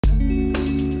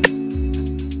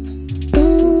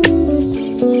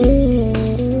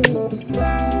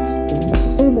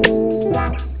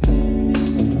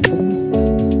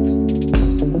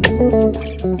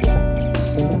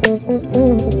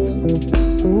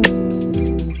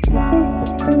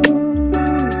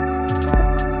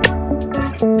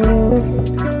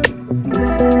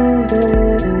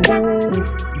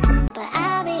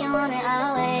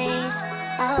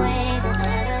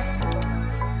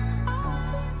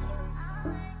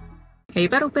Hey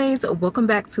Battle Babes, welcome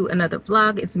back to another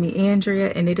vlog. It's me,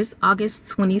 Andrea, and it is August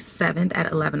 27th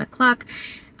at 11 o'clock.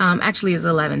 Actually, it's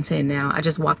 11:10 now. I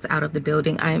just walked out of the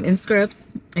building. I am in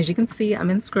scrubs. As you can see, I'm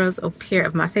in scrubs, a pair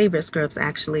of my favorite scrubs,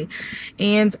 actually.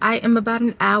 And I am about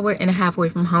an hour and a half away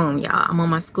from home, y'all. I'm on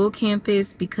my school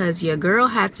campus because your girl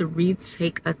had to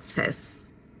retake a test.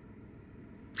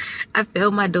 I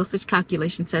failed my dosage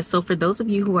calculation test. So for those of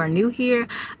you who are new here,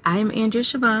 I am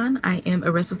ANDREASHAVON. I am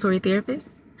a respiratory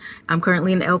therapist. I'm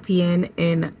currently an LPN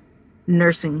in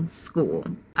nursing school.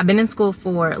 I've been in school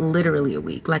for literally a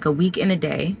week, like a week and a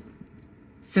day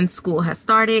since school has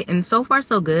started, and so far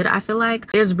so good. I feel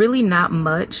like there's really not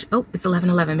much. Oh, it's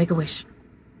 11:11. Make a wish.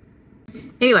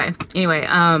 Anyway,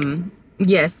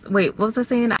 yes, wait, what was I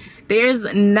saying? There's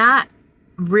not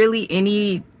really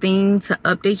anything to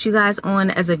update you guys on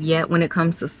as of yet when it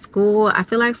comes to school. I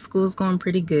feel like school's going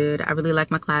pretty good. I really like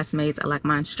my classmates. I like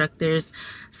my instructors.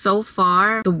 So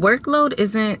far, the workload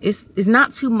is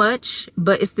not too much,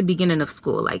 but it's the beginning of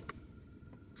school. Like,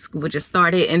 school just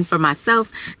started, and for myself,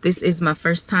 this is my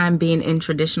first time being in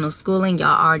traditional schooling.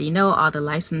 Y'all already know all the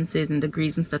licenses and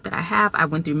degrees and stuff that I have. I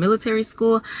went through military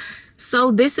school,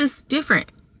 so this is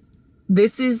different.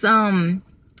 This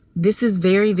is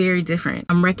very, very different.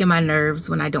 I'm wrecking my nerves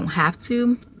when I don't have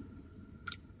to,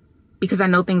 because I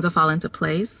know things will fall into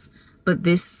place. But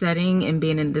this setting and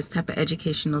being in this type of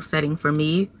educational setting for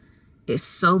me is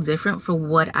so different for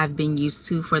what I've been used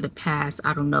to for the past,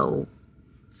 I don't know,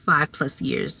 5+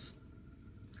 years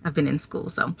I've been in school.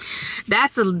 So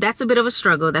that's a bit of a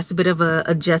struggle. That's a bit of a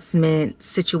adjustment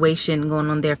situation going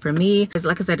on there for me. Because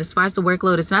like I said, as far as the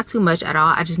workload, it's not too much at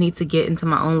all. I just need to get into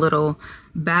my own little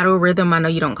battle rhythm. I know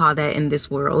you don't call that in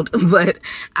this world, but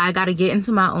I got to get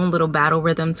into my own little battle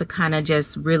rhythm to kind of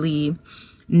just really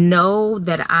know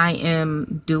that I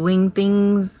am doing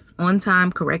things on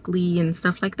time correctly and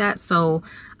stuff like that. So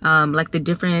like the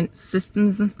different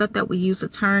systems and stuff that we use to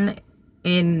turn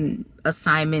in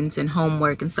assignments and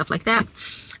homework and stuff like that,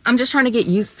 I'm just trying to get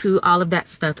used to all of that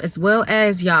stuff, as well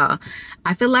as, y'all,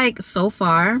 I feel like so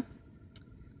far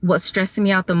what's stressing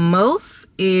me out the most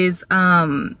is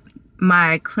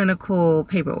my clinical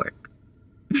paperwork.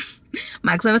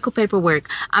 My clinical paperwork.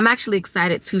 I'm actually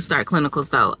excited to start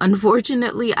clinicals though.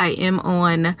 Unfortunately, I am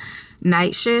on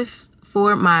night shift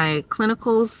for my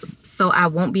clinicals, so I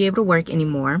won't be able to work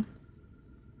anymore.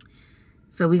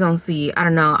 So we're gonna see. I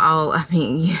don't know. I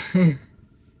mean,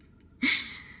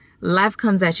 life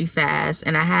comes at you fast,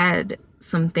 and I had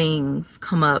some things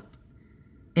come up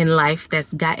in life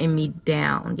that's gotten me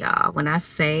down, y'all. When I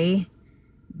say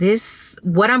this,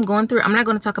 what I'm going through, I'm not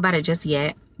gonna talk about it just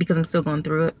yet because I'm still going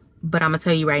through it, but I'm gonna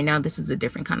tell you right now, this is a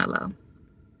different kind of low.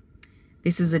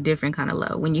 This is a different kind of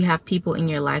low. When you have people in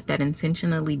your life that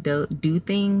intentionally do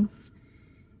things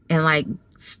and like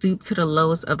stoop to the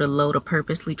lowest of the low to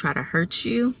purposely try to hurt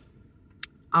you,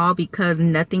 all because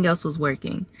nothing else was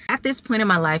working. At this point in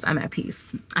my life, I'm at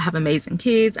peace. I have amazing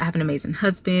kids. I have an amazing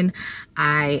husband.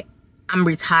 I'm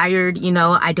retired, you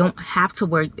know. I don't have to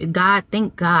work.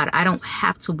 Thank God, I don't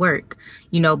have to work,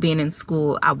 you know, being in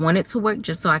school. I wanted to work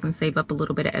just so I can save up a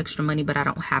little bit of extra money, but I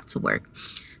don't have to work.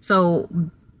 So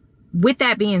with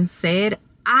that being said,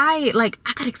 I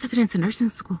got accepted into nursing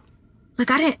school. Like,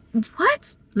 I didn't,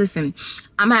 what? Listen,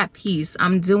 I'm at peace.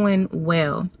 I'm doing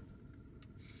well.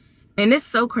 And it's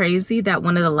so crazy that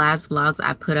one of the last vlogs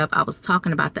I put up, I was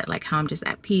talking about that, like how I'm just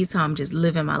at peace, how I'm just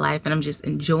living my life and I'm just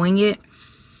enjoying it.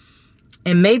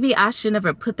 And maybe I should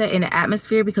never put that in the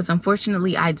atmosphere, because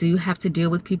unfortunately I do have to deal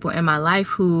with people in my life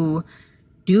who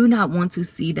do not want to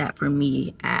see that for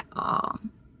me at all.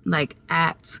 Like,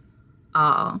 at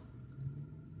all.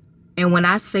 And when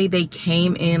I say they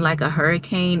came in like a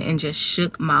hurricane and just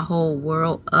shook my whole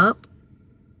world up,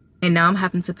 and now I'm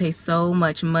having to pay so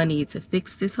much money to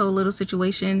fix this whole little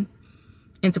situation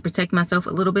and to protect myself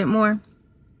a little bit more,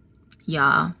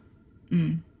 y'all,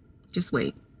 just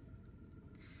wait.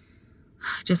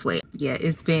 Just wait. Yeah,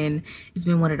 it's been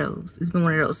one of those. It's been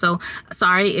one of those. So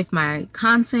sorry if my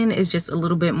content is just a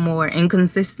little bit more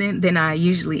inconsistent than I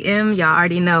usually am. Y'all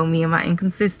already know me and my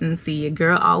inconsistency. Your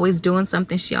girl always doing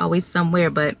something. She always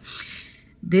somewhere. But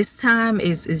this time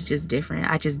is just different.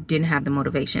 I just didn't have the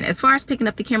motivation. As far as picking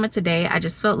up the camera today, I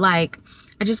just felt like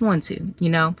I just want to,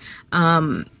 you know.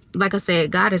 Like I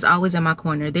said, God is always in my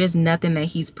corner. There's nothing that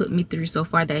he's put me through so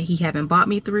far that he haven't brought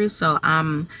me through. So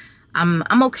I'm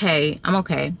okay. I'm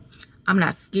okay. I'm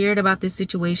not scared about this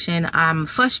situation. I'm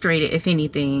frustrated, if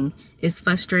anything. It's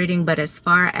frustrating, but as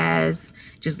far as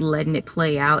just letting it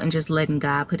play out and just letting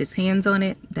God put his hands on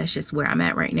it, that's just where I'm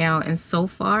at right now. And so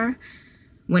far,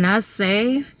 when I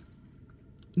say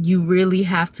you really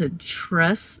have to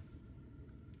trust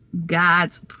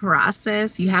God's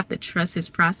process. You have to trust his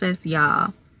process,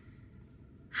 y'all.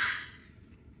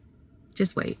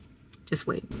 Just wait. Just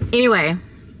wait. Anyway,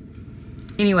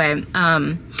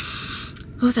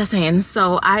 what was I saying?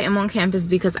 So I am on campus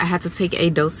because I had to take a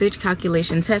dosage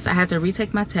calculation test. I had to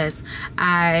retake my test.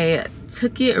 I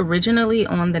took it originally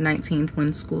on the 19th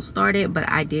when school started, but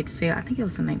I did fail. I think it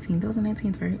was the 19th. That was the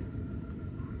 19th, right?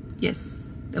 Yes,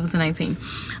 that was the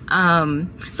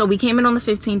 19th. So we came in on the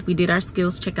 15th. We did our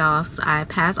skills checkoffs. I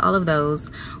passed all of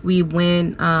those. We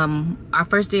went, our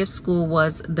first day of school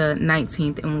was the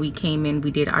 19th, and we came in,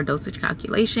 we did our dosage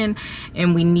calculation,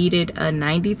 and we needed a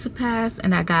 90 to pass,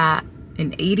 and I got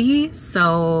an 80.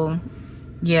 So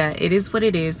yeah, it is what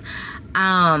it is.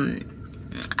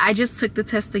 I just took the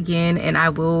test again, and I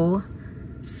will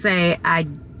say I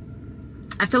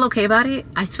feel okay about it.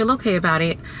 I feel okay about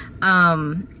it.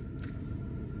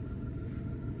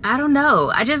 I don't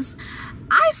know.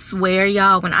 I swear,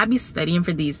 y'all, when I be studying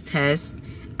for these tests,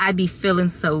 I be feeling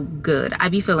so good. I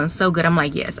be feeling so good. I'm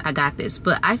like, yes, I got this.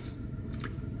 But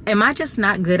am I just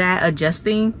not good at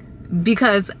adjusting?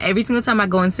 Because every single time I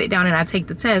go and sit down and I take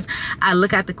the test, I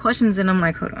look at the questions and I'm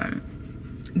like, hold on.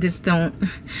 This don't...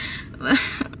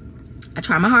 I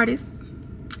try my hardest.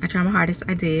 I try my hardest.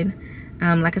 I did.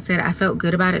 Like I said, I felt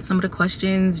good about it. Some of the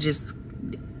questions just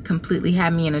completely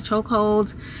had me in a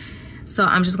chokehold. So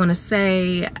I'm just gonna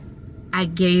say I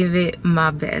gave it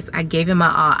my best. I gave it my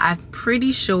all. I'm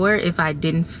pretty sure if I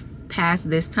didn't pass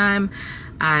this time,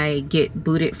 I get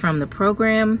booted from the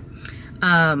program.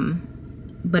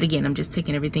 But again, I'm just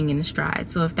taking everything in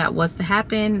stride. So if that was to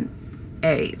happen,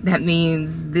 hey, that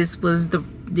means this was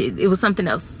it was something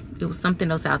else. It was something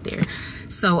else out there.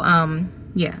 So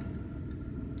yeah.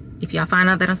 If y'all find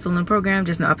out that I'm still in the program,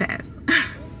 just know I passed.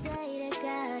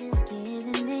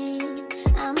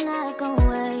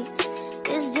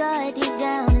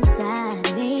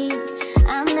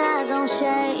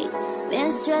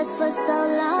 Been stressed for so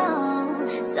long,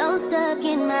 so stuck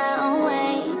in my own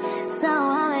way. So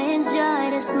I'ma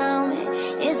enjoy this moment.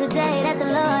 It's the day that the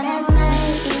Lord has made.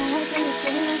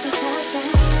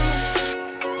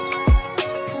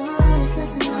 Oh, it's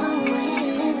good to know where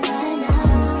you live right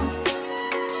now.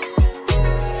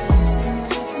 So it's the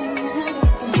best another day.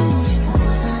 Come to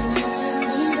find out to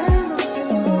see them.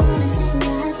 Wanna say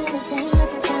goodnight, feel the same at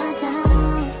the top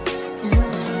down.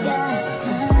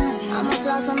 Yeah, almost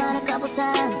lost my mind a couple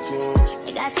times.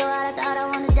 It got so hot I thought I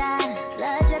wanna die.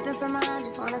 Blood dripping from my arm,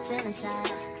 just wanna feel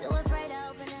inside. Too afraid to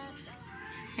open up.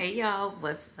 Hey y'all,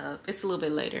 what's up? It's a little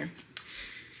bit later.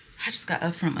 I just got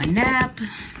up from a nap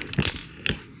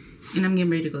and I'm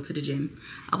getting ready to go to the gym.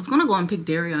 I was gonna go and pick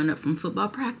Dariyon up from football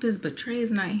practice, but Trey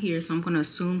is not here, so I'm gonna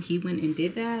assume he went and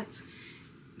did that.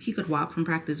 He could walk from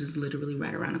practice, is literally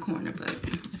right around the corner, but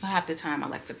if I have the time, I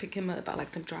like to pick him up. I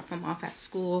like to drop him off at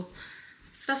school,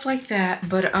 stuff like that.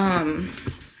 But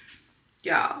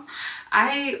y'all,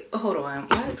 hold on,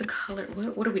 why is the color,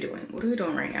 what are we doing? What are we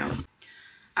doing right now?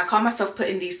 I caught myself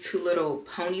putting these two little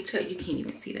ponytails, you can't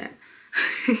even see that.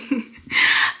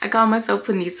 I caught myself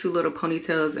putting these two little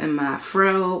ponytails in my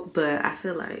fro, but I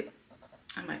feel like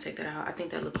I might take that out. I think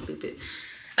that looks stupid.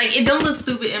 Like, it don't look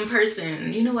stupid in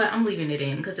person. You know what, I'm leaving it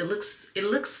in because it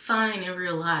looks fine in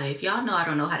real life. Y'all know I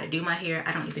don't know how to do my hair.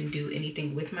 I don't even do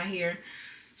anything with my hair.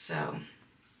 So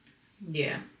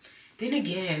yeah. Then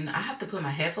again, I have to put my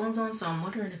headphones on, so I'm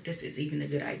wondering if this is even a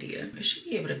good idea. I should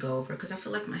be able to go over because I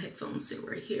feel like my headphones sit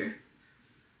right here.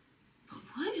 But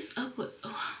what is up with,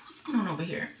 what's going on over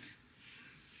here?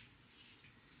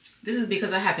 This is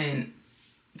because I haven't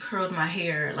curled my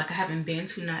hair, like I haven't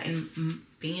bantu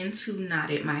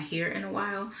knotted my hair in a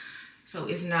while. So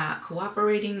it's not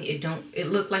cooperating. It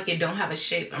looked like it don't have a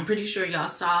shape. I'm pretty sure y'all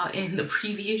saw in the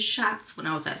previous shots when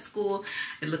I was at school,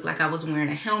 it looked like I was wearing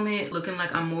a helmet, looking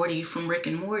like I'm Morty from Rick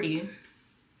and Morty.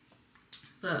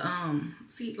 But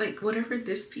see, like whatever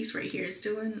this piece right here is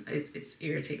doing, it's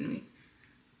irritating me.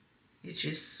 It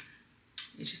just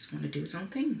want to do its own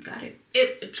thing. Got it.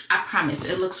 I promise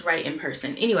it looks right in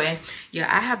person. Anyway, yeah,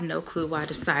 I have no clue why I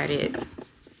decided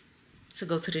to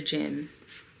go to the gym.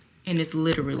 And it's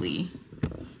literally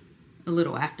a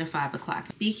little after 5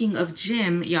 o'clock. Speaking of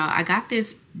gym, y'all, I got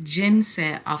this gym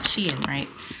set off Shein, right?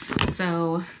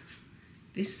 So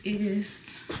this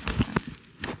is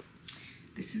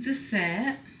the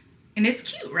set, and it's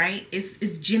cute, right?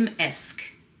 It's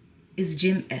gym-esque. It's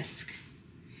gym-esque,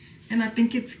 and I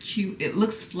think it's cute. It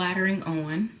looks flattering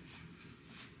on.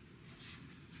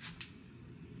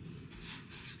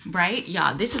 Right,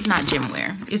 y'all, this is not gym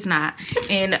wear. It's not.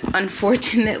 And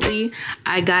unfortunately,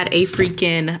 I got a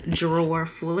freaking drawer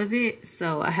full of it.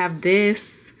 So I have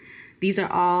this. These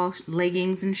are all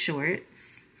leggings and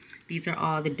shorts. These are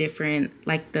all the different,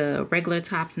 like the regular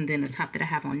tops and then the top that I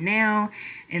have on now.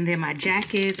 And then my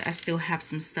jackets, I still have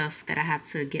some stuff that I have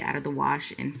to get out of the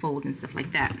wash and fold and stuff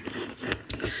like that.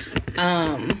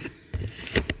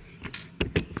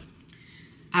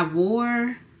 I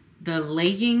wore the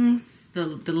leggings,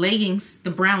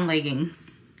 the brown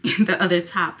leggings, the other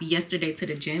top yesterday to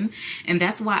the gym. And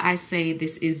that's why I say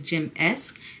this is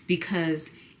gym-esque,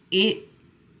 because it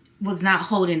was not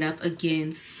holding up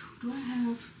against, what do I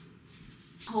have?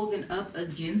 Holding up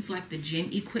against like the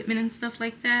gym equipment and stuff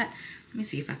like that. Let me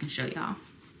see if I can show y'all,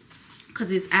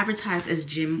 because it's advertised as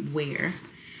gym wear,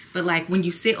 but like when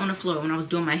you sit on the floor, when I was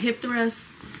doing my hip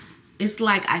thrusts, it's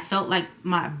like I felt like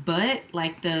my butt,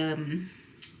 like the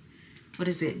what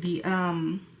is it, the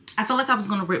I felt like I was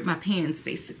gonna rip my pants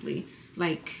basically.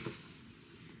 Like,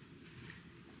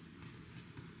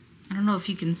 I don't know if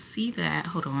you can see that.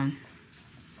 Hold on.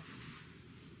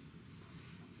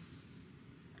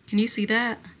 Can you see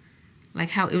that? Like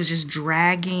how it was just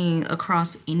dragging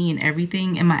across any and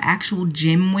everything, and my actual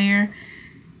gym wear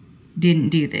didn't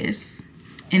do this.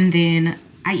 And then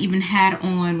I even had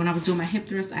on, when I was doing my hip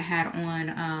thrust, I had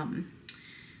on,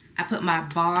 I put my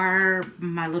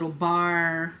little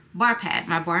bar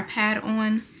pad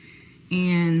on,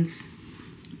 and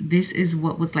this is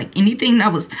what was like, anything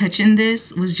that was touching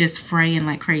this was just fraying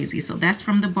like crazy. So that's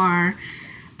from the bar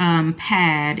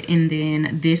pad, and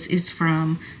then this is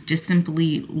from just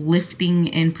simply lifting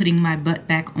and putting my butt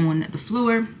back on the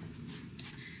floor.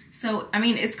 So I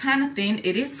mean, it's kind of thin,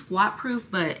 it is squat proof,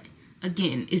 but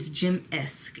again, it's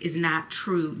gym-esque. It's not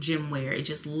true gym wear. It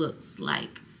just looks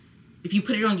like, if you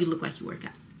put it on, you look like you work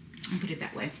out. I'll put it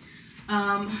that way.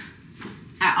 I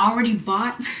already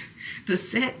bought the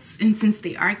sets, and since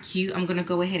they are cute, I'm gonna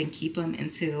go ahead and keep them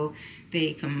until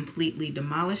they completely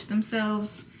demolish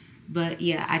themselves. But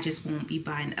yeah, I just won't be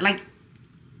buying, like,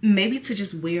 maybe to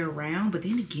just wear around, but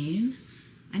then again,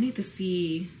 I need to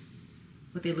see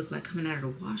what they look like coming out of the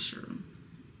washer,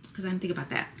 because I didn't think about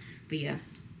that. But yeah,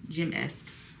 gym-esque.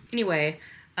 Anyway,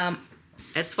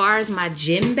 as far as my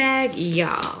gym bag,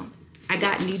 y'all, I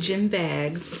got new gym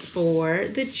bags for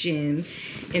the gym,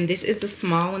 and this is the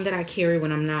small one that I carry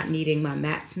when I'm not needing my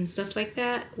mats and stuff like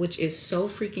that, which is so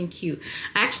freaking cute.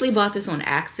 I actually bought this on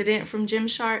accident from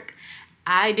Gymshark.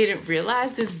 I didn't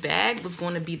realize this bag was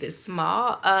going to be this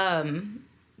small.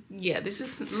 Yeah, this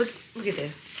is, look at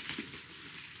this.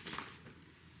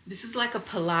 This is like a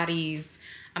Pilates,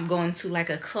 I'm going to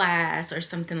like a class or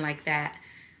something like that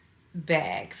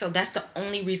bag. So that's the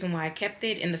only reason why I kept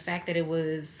it, and the fact that it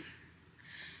was,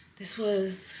 this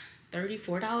was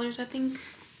 $34, I think.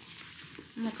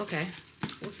 I'm like, okay,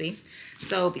 we'll see.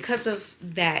 So because of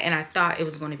that, and I thought it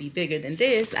was going to be bigger than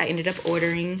this, I ended up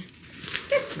ordering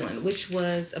this one, which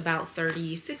was about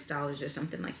 $36 or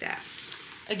something like that.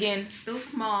 Again, still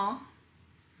small,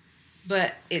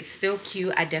 but it's still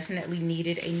cute. I definitely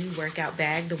needed a new workout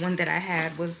bag. The one that I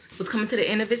had was coming to the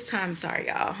end of its time. Sorry,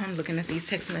 y'all. I'm looking at these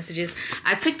text messages.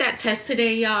 I took that test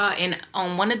today, y'all, and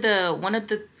on one of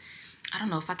the, I don't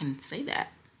know if I can say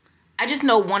that. I just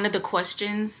know one of the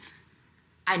questions,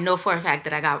 I know for a fact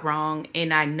that I got wrong,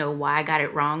 and I know why I got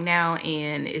it wrong now,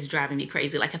 and it's driving me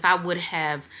crazy. Like, if I would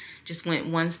have just went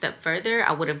one step further,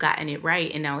 I would have gotten it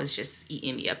right, and now it's just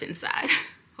eating me up inside.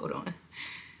 Hold on.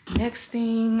 Next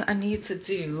thing I need to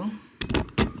do,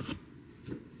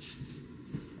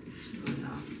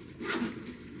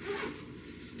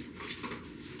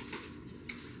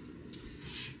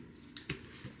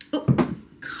 oh,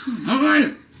 come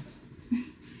on.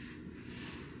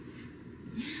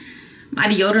 My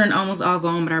deodorant almost all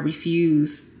gone, but I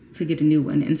refuse to get a new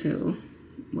one until,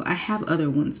 well, I have other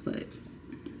ones, but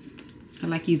I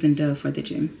like using Dove for the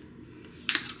gym.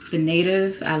 The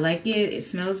Native, I like it. It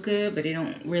smells good, but it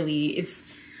don't really, it's,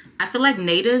 I feel like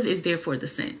Native is there for the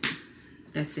scent.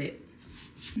 That's it.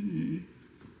 I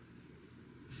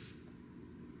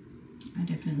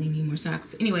definitely need more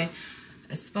socks. Anyway,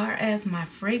 as far as my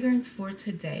fragrance for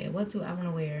today, what do I want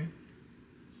to wear?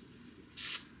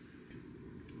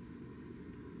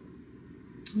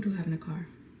 What do I have in the car?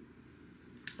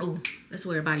 Oh, let's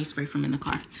wear a body spray from in the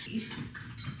car.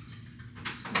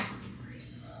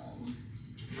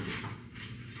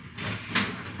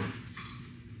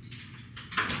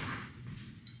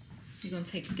 We're gonna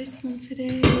take this one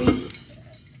today.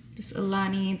 This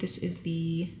Alani, this is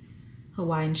the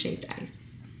Hawaiian shaved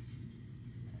ice.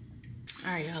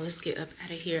 All right, y'all, let's get up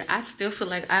out of here. I still feel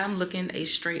like I'm looking a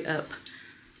straight up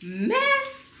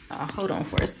mess. Hold on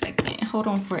for a second. Hold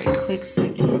on for a quick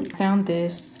second. I found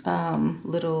this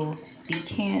little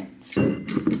decant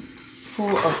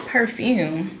full of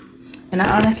perfume, and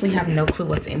I honestly have no clue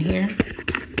what's in here,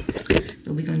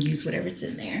 but we're gonna use whatever's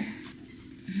in there.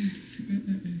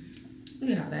 Look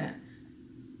at all that.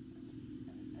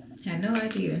 Had no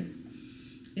idea.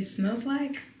 It smells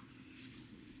like.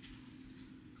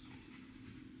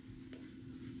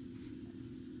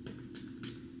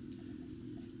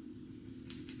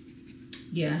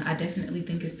 Yeah, I definitely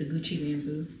think it's the Gucci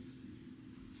bamboo.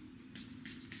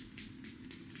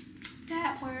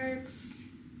 That works.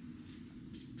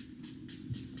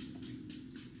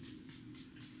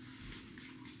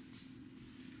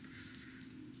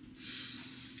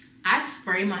 I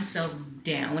spray myself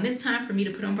down. When it's time for me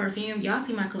to put on perfume, y'all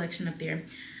see my collection up there.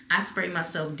 I spray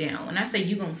myself down. When I say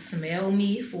you gonna smell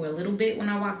me for a little bit when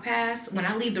I walk past, when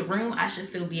I leave the room, I should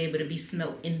still be able to be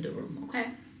smelled in the room,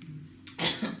 okay?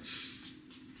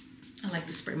 I like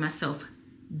to spray myself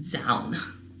down.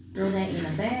 Throw that in a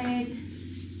bag.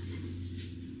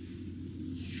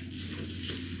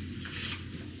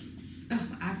 Oh,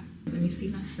 let me see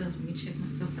myself. Let me check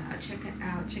myself out. Check it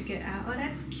out. Check it out. Oh,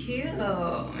 that's cute.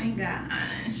 Oh my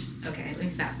gosh. Okay, let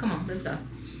me stop. Come on, let's go.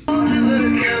 I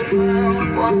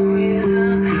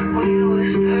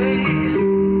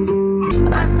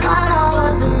thought I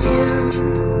was immune.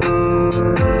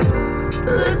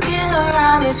 Looking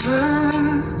around this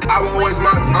room, I won't waste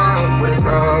my time when it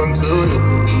comes to you.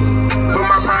 Put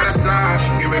my pride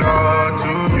aside, give it all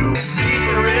to you. See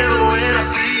forever when I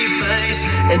see your face,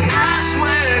 and I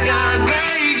swear God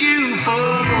made you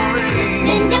for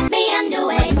me. then dip me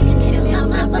underway. You can fill my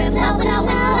mind with flow, flow,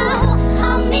 flow.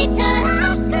 Hold me till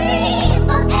I scream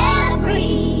for air to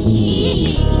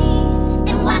breathe,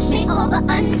 and wash me over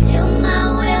until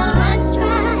my will runs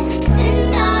dry.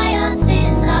 Send all your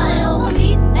sins all over me,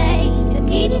 baby,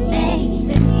 baby, baby.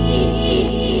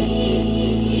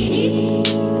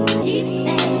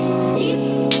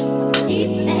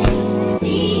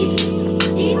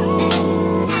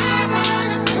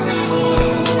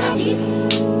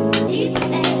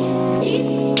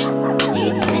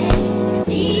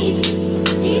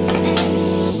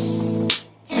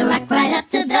 Right up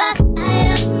to the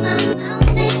side of my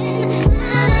mountain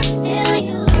until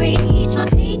you reach my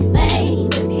feet,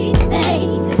 baby,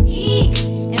 baby.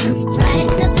 And reach right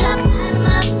into the bottom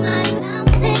of my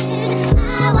fountain.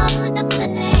 I want to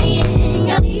play in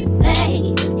your deep,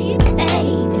 baby,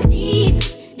 baby.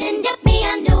 Then dip me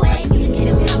underway. You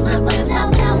can fill my mind for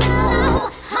flow, flow, flow.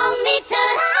 Hold me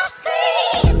till I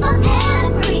scream for air to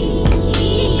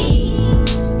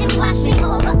breathe, and wash me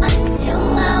over until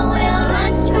my will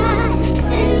runs dry.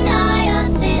 Send all your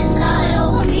sins all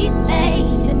over me,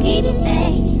 baby,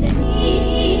 baby.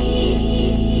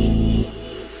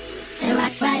 And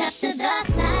rock right up to the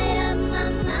side of my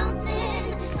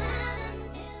mountain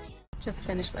until you. Just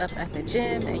finished up at the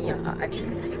gym, and y'all, I need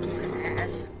to take my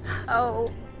ass. Oh,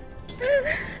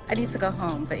 I need to go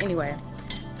home. But anyway,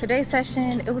 today's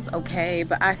session, it was okay,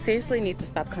 but I seriously need to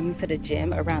stop coming to the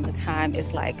gym around the time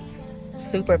it's like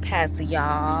super packed,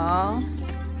 y'all.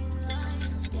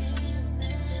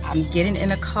 I'm getting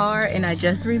in a car, and I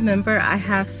just remember I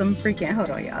have some freaking, hold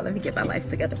on y'all, let me get my life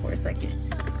together for a second.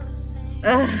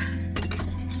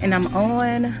 And I'm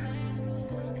on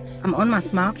my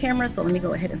small camera, so let me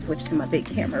go ahead and switch to my big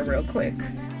camera real quick.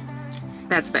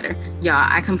 That's better. Y'all,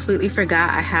 I completely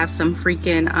forgot I have some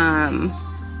freaking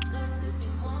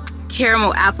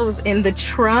caramel apples in the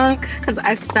trunk because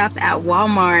I stopped at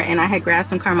Walmart and I had grabbed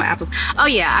some caramel apples. Oh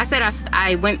yeah, I said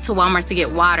I went to Walmart to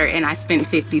get water and I spent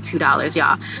 $52,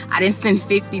 y'all. I didn't spend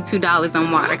 $52 on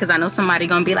water because I know somebody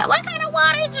gonna be like, what kind of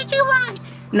water did you buy?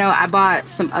 No, I bought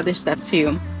some other stuff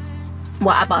too.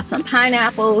 Well, I bought some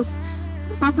pineapples.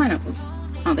 Where's my pineapples?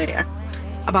 Oh, there they are.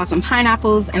 I bought some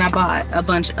pineapples and I bought a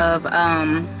bunch of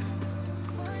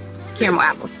caramel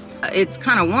apples. It's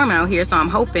kind of warm out here, so I'm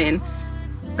hoping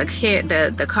the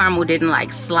caramel didn't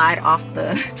like slide off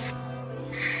the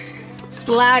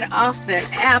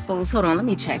apples. Hold on, let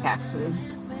me check actually.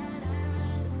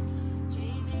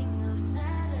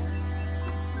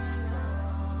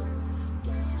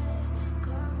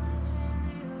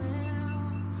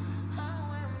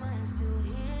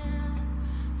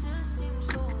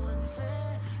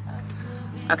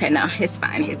 Okay, no, it's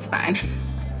fine, it's fine.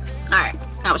 All right,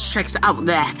 I was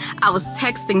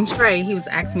texting Trey. He was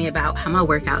asking me about how my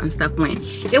workout and stuff went.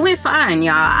 It went fine,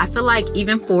 y'all. I feel like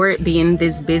even for it being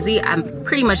this busy, I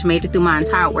pretty much made it through my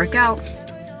entire workout.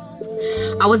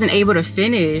 I wasn't able to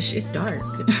finish. It's dark.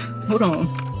 Hold on.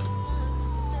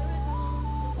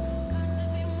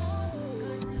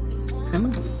 Come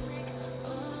on.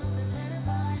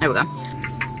 There we go.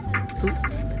 Ooh.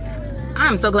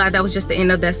 I'm so glad that was just the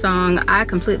end of that song. I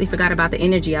completely forgot about the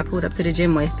energy I pulled up to the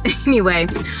gym with. Anyway,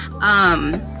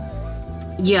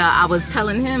 yeah, I was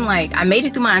telling him, like, I made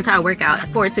it through my entire workout.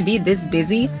 For it to be this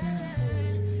busy,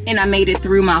 and I made it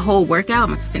through my whole workout.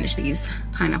 I'm about to finish these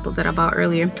pineapples that I bought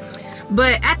earlier.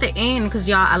 But at the end, because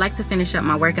y'all, I like to finish up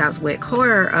my workouts with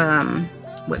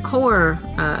core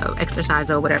exercise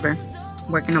or whatever,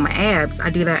 working on my abs. I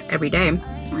do that every day.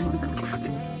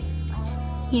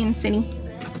 Hand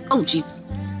sanitizer. Oh jeez,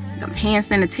 got my hand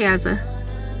sanitizer.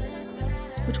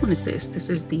 Which one is this? This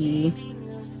is the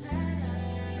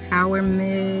Power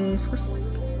Mist.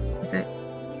 What's that?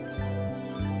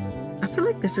 I feel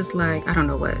like this is like, I don't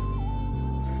know what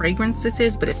fragrance this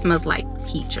is, but it smells like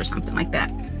peach or something like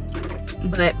that.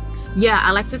 But yeah,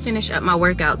 I like to finish up my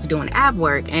workouts doing ab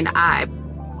work, and I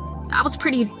was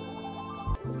pretty,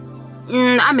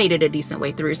 I made it a decent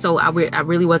way through, so I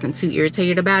really wasn't too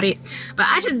irritated about it. But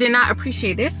I just did not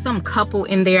appreciate, there's some couple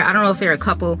in there, I don't know if they're a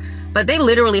couple, but they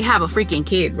literally have a freaking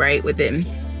kid, right, with them.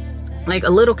 Like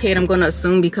a little kid, I'm gonna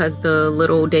assume, because the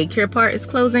little daycare part is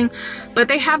closing, but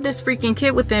they have this freaking kid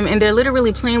with them, and they're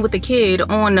literally playing with the kid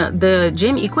on the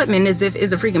gym equipment as if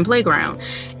it's a freaking playground.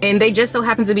 And they just so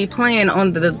happen to be playing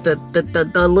on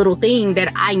the little thing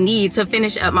that I need to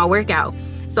finish up my workout.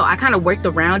 So I kind of worked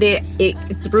around it. It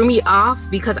threw me off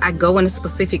because I go in a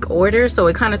specific order, so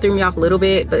it kind of threw me off a little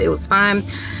bit, but it was fine.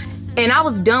 And I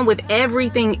was done with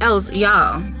everything else,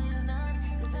 y'all.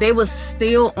 They was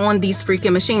still on these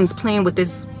freaking machines playing with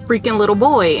this freaking little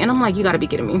boy. And I'm like, you gotta be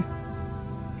kidding me.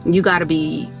 You gotta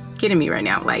be kidding me right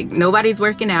now. Like, nobody's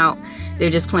working out. They're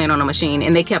just playing on a machine.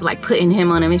 And they kept like putting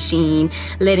him on a machine,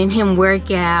 letting him work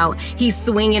out. He's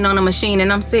swinging on a machine.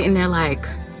 And I'm sitting there like,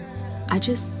 I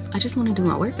just want to do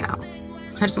my workout.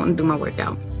 I just want to do my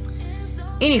workout.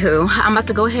 Anywho, I'm about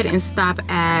to go ahead and stop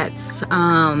at, do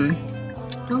I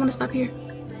want to stop here?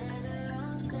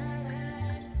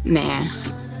 Nah.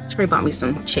 Trey bought me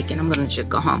some chicken. I'm gonna just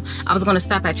go home. I was gonna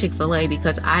stop at Chick-fil-A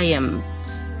because I am,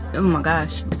 oh my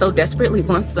gosh, I so desperately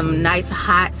want some nice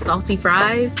hot salty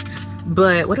fries.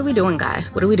 But what are we doing, guy?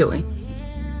 What are we doing?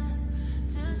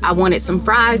 I wanted some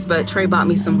fries, but Trey bought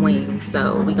me some wings,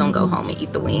 so we gonna go home and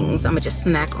eat the wings. I'm gonna just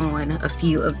snack on a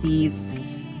few of these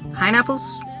pineapples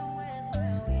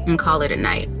and call it a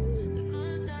night.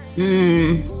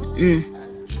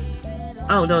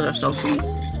 Oh, those are so sweet.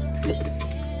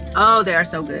 Oh, they are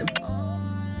so good.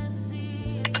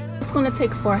 I'm just gonna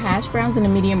take 4 hash browns and a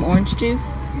medium orange juice.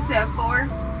 You said 4?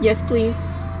 Yes, please.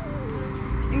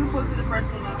 You can put to the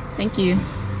first one now. Thank you.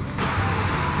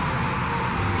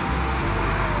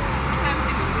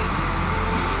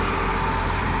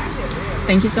 756.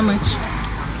 Thank you so much.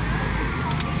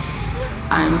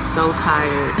 I am so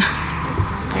tired.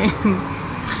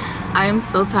 I am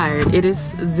so tired. It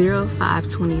is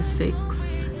 05:26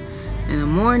 in the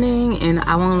morning, and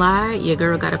I won't lie, your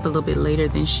girl got up a little bit later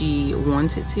than she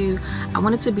wanted to. I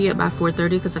wanted to be up by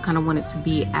 4:30 because I kind of wanted to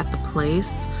be at the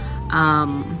place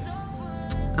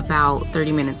about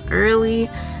 30 minutes early,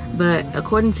 but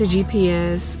according to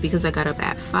GPS, because I got up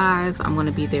at 5, I'm going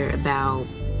to be there about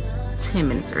 10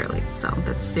 minutes early. So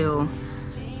that's still,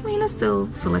 I mean, I still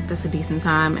feel like that's a decent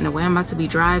time. And the way I'm about to be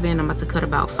driving, I'm about to cut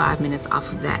about 5 minutes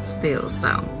off of that still,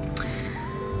 so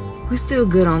we're still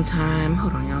good on time.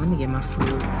 Hold on, y'all, let me get my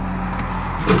food.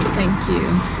 Thank you.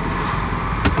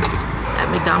 At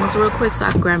McDonald's real quick so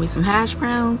I can grab me some hash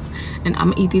browns, and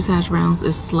I'm gonna eat these hash browns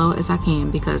as slow as I can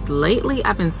because lately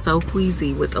I've been so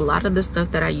queasy with a lot of the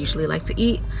stuff that I usually like to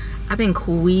eat. I've been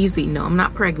queasy. No, I'm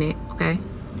not pregnant, okay?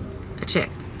 I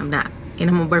checked, I'm not. And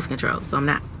I'm on birth control, so I'm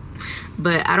not.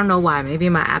 But I don't know why. Maybe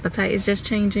my appetite is just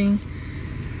changing.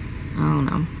 I don't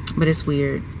know, but it's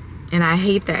weird. And I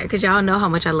hate that because y'all know how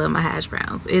much I love my hash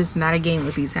browns. It's not a game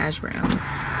with these hash browns. Orange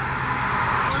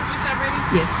juice already?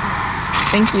 Yes.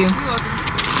 Thank you. You're welcome.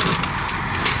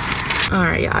 All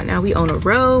right, y'all. Now we on a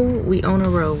row. We on a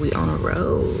row. We on a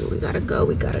row. We gotta go.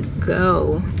 We gotta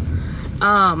go.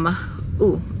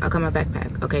 Ooh, I got my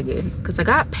backpack. Okay, good. Because I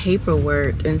got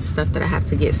paperwork and stuff that I have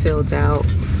to get filled out.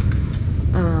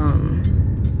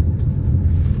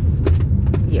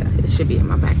 Yeah, it should be in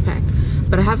my backpack.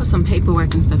 But I have some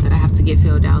paperwork and stuff that I have to get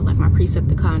filled out, like my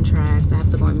preceptor contracts. I have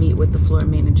to go and meet with the floor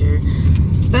manager,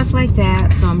 stuff like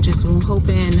that. So I'm just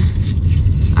hoping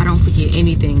I don't forget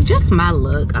anything. Just my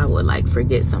luck, I would like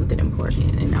forget something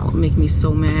important, and that would make me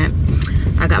so mad.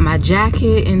 I got my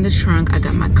jacket in the trunk. I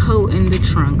got my coat in the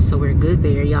trunk, so we're good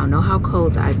there. Y'all know how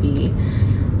cold I be.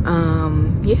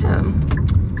 Yeah.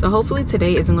 So hopefully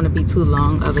today isn't gonna be too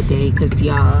long of a day, cause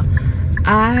y'all,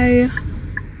 I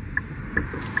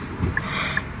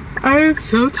am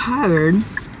so tired.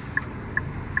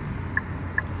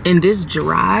 And this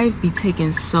drive be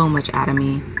taking so much out of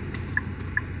me.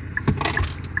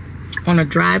 On a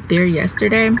drive there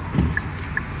yesterday,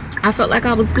 I felt like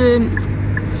I was good.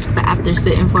 But after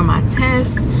sitting for my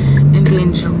test and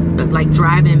been like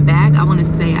driving back. I want to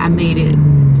say I made it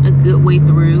a good way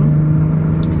through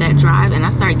that drive, and I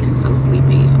started getting so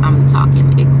sleepy. I'm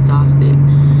talking exhausted.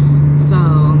 So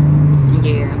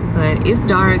yeah, but it's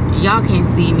dark. Y'all can't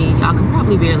see me. Y'all can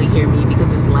probably barely hear me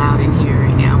because it's loud in here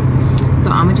right now. So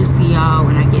I'm gonna just see y'all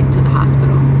when I get to the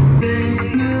hospital.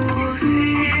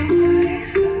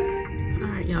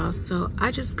 All right, y'all. So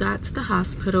I just got to the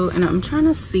hospital, and I'm trying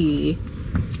to see.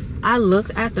 I looked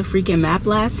at the freaking map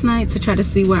last night to try to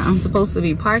see where I'm supposed to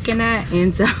be parking at,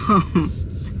 and I'm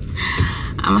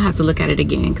gonna have to look at it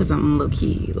again because I'm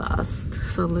low-key lost.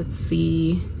 So let's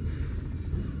see.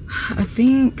 I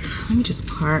think, let me just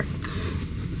park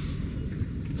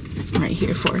right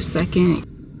here for a second.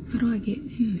 How do I get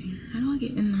in there? How do I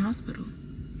get in the hospital?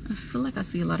 I feel like I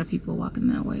see a lot of people walking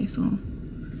that way, so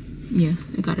yeah,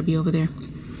 it gotta be over there.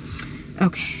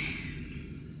 Okay.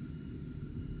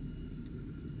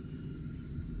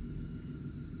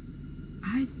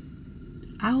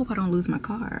 I hope I don't lose my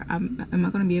car. Am I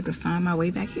gonna be able to find my way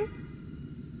back here?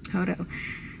 Hold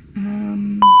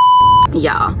on.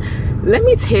 Y'all, let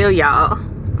me tell y'all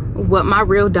what my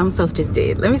real dumb self just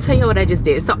did. Let me tell you what I just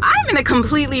did. So I'm in a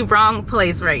completely wrong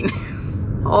place right now.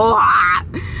 Oh,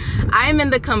 I'm in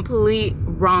the complete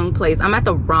wrong place. I'm at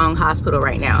the wrong hospital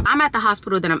right now. I'm at the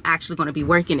hospital that I'm actually going to be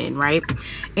working in, right?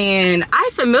 And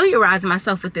I familiarized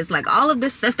myself with this, like all of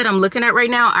this stuff that I'm looking at right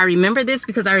now. I remember this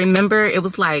because I remember it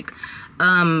was like,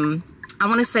 I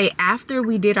want to say after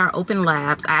we did our open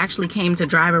labs, I actually came to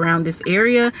drive around this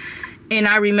area, and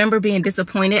I remember being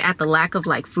disappointed at the lack of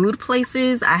like food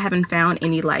places. I haven't found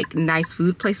any like nice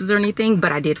food places or anything,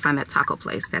 but I did find that taco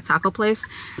place that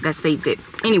saved it.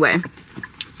 Anyway,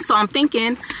 so I'm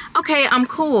thinking, okay, I'm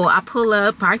cool. I pull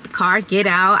up, park the car, get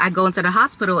out, I go into the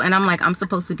hospital, and I'm like, I'm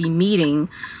supposed to be meeting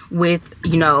with,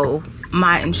 you know,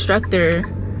 my instructor,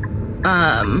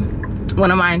 one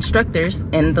of my instructors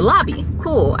in the lobby.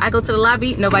 Cool. I go to the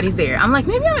lobby, nobody's there. I'm like,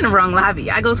 maybe I'm in the wrong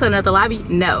lobby. I go to another lobby,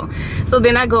 no. So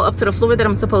then I go up to the floor that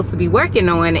I'm supposed to be working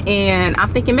on, and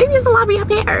I'm thinking maybe it's a lobby up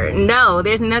here. No,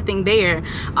 there's nothing there.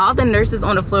 All the nurses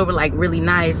on the floor were like really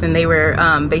nice, and they were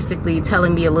basically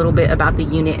telling me a little bit about the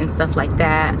unit and stuff like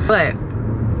that, but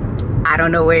I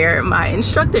don't know where my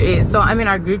instructor is. So I'm in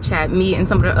our group chat, me and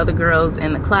some of the other girls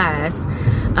in the class.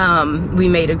 We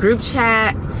made a group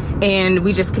chat, and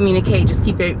we just communicate, just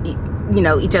keep it, you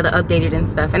know, each other updated and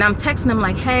stuff. And I'm texting them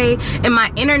like, hey, and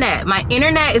my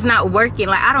internet is not working.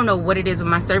 Like, I don't know what it is with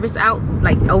my service out,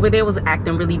 like over there was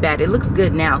acting really bad. It looks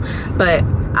good now, but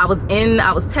I was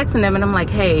texting them, and I'm like,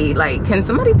 hey, like, can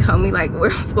somebody tell me like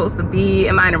where I'm supposed to be?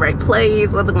 Am I in the right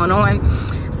place? What's going on?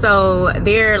 So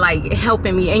they're like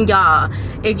helping me. And y'all,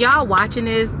 if y'all watching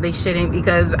this, they shouldn't,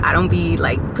 because I don't be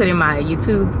like putting my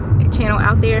YouTube channel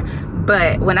out there.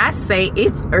 But when I say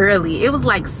it's early, it was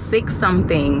like 6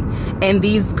 something, and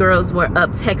these girls were up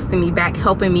texting me back,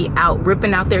 helping me out,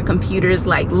 ripping out their computers.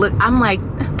 Like, look, I'm like,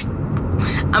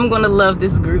 I'm gonna love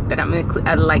this group that I'm in,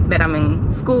 like that I'm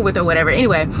in school with or whatever.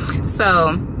 Anyway,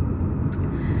 so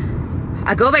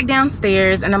I go back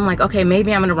downstairs, and I'm like, okay,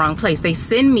 maybe I'm in the wrong place. They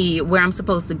send me where I'm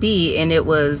supposed to be, and it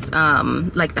was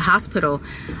like the hospital.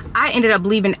 I ended up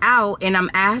leaving out, and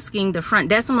I'm asking the front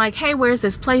desk, I'm like, hey, where's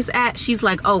this place at? She's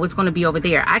like, oh, it's gonna be over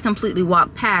there. I completely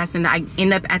walk past, and I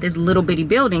end up at this little bitty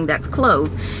building that's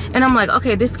closed. And I'm like,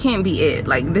 okay, this can't be it.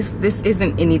 Like, this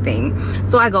isn't anything.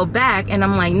 So I go back, and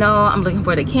I'm like, no, I'm looking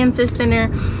for the cancer center.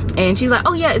 And she's like,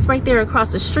 oh yeah, it's right there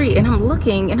across the street. And I'm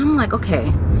looking, and I'm like,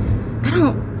 okay,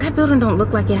 that building don't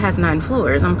look like it has 9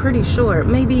 floors. I'm pretty sure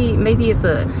maybe it's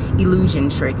a illusion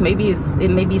trick. Maybe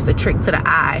it's a trick to the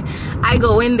eye. I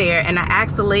go in there, and I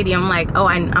ask the lady, I'm like, oh,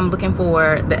 I'm looking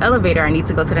for the elevator. I need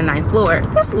to go to the 9th floor.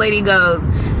 This lady goes,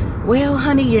 well,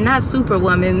 honey, you're not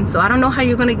Superwoman, so I don't know how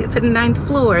you're gonna get to the 9th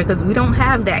floor, because we don't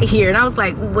have that here. And I was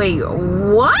like, wait,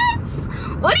 what?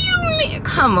 What do you mean?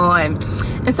 Come on.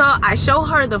 And so I show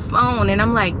her the phone, and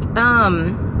I'm like,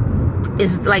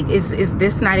 is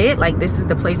this not it? Like, this is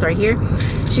the place right here?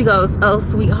 She goes, oh,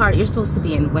 sweetheart, you're supposed to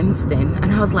be in Winston.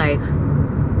 And I was like,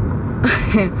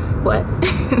 what?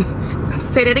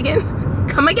 Say that again?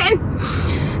 Come again?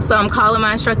 So I'm calling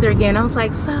my instructor again. I was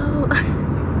like, so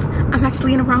I'm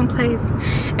actually in the wrong place.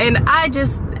 And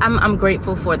I'm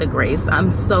grateful for the grace.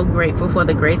 I'm so grateful for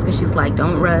the grace, because she's like,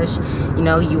 don't rush. You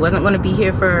know, you wasn't going to be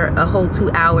here for a whole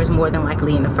 2 hours more than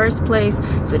likely in the first place.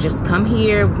 So just come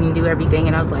here, we can do everything.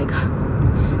 And I was like,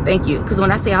 thank you. Because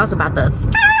when I say I was about to,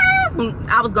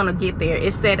 I was going to get there.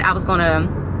 It said it was going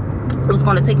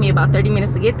to take me about 30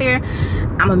 minutes to get there.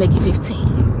 I'm going to make it 15.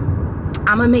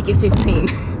 I'm going to make it 15.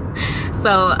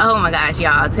 So, oh my gosh,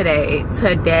 y'all, today.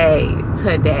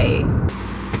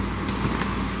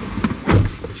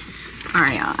 All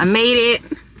right, y'all, I made it.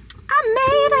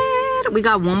 We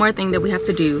got one more thing that we have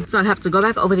to do. So I have to go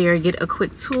back over there, get a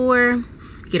quick tour,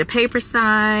 get a paper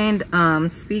signed,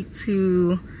 speak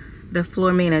to the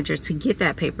floor manager to get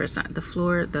that paper signed.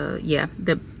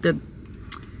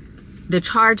 The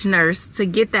charge nurse to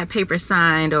get that paper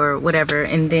signed or whatever,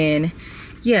 and then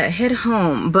yeah, head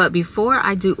home. But before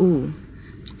I do,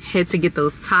 head to get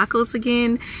those tacos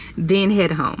again, then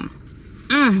head home.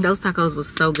 Those tacos was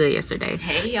so good yesterday.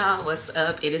 Hey y'all, what's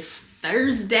up? It is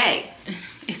Thursday.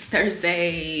 It's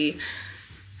Thursday.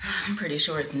 I'm pretty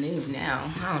sure it's noon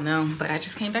now. I don't know, but I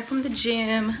just came back from the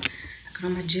gym. I got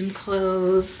on my gym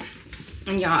clothes.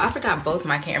 And y'all, I forgot both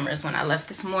my cameras when I left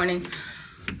this morning.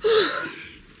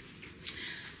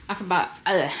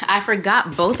 I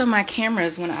forgot both of my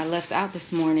cameras when I left out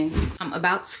this morning. I'm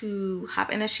about to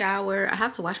hop in the shower. I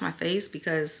have to wash my face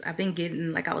because I've been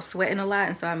getting, like, I was sweating a lot,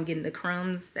 and so I'm getting the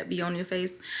crumbs that be on your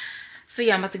face. So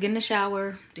yeah, I'm about to get in the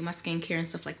shower, do my skincare and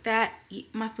stuff like that,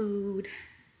 eat my food,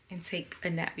 and take a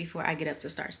nap before I get up to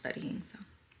start studying. So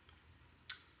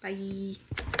bye. Yeah,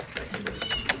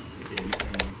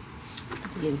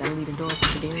 you gotta leave the door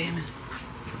for the Dariyon.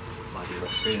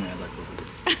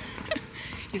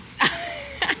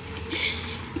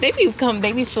 They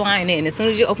be flying in. As soon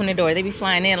as you open the door, they be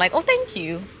flying in like, oh, thank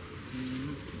you.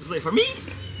 It's late for me.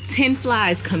 10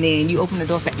 flies come in. You open the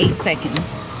door for 8 seconds.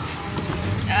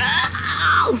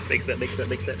 Oh! Make that.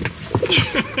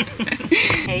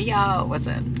 Hey, y'all. What's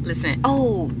up? Listen.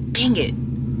 Oh, dang it.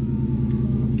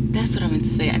 That's what I meant to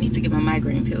say. I need to get my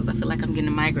migraine pills. I feel like I'm getting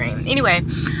a migraine. Anyway,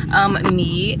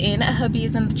 me and a hubby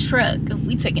is in the truck.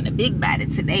 We taking a big body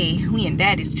today. We in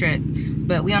daddy's truck.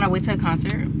 But we on our way to a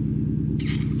concert.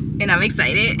 And I'm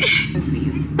excited.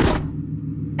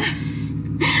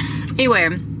 Anyway,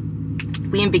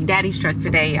 we in Big Daddy's truck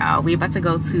today, y'all. We about to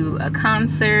go to a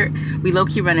concert. We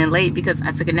low-key running late because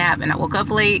I took a nap and I woke up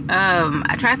late.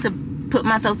 I tried to put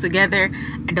myself together.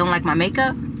 I don't like my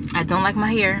makeup. I don't like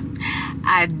my hair.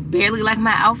 I barely like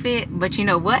my outfit, but you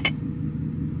know what?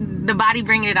 The body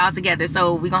bringing it all together,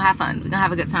 so we're gonna have fun. We're gonna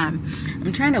have a good time.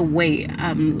 I'm trying to wait.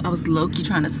 I was low-key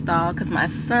trying to stall because my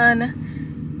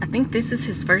son, I think this is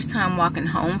his first time walking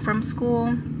home from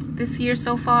school this year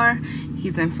so far.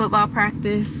 He's in football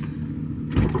practice.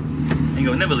 Ain't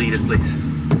gonna never leave this place.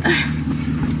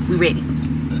 We ready.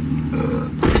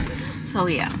 So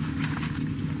yeah,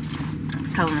 I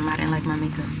was telling him I didn't like my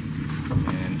makeup.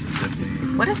 Man, this is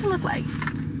definitely... What does it look like? I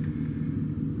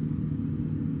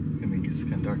mean, it's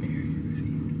kind of dark in here. You see?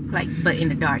 Like, but in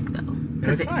the dark though.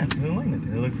 Yeah, it's fine. It don't like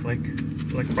nothing. It looks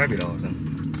like a Barbie doll or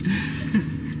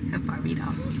something. A Barbie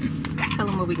doll. Tell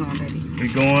them where we going, baby.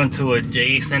 We're going to a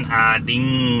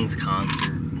Aldean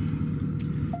Concert.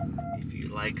 If you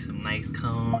like some nice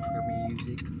country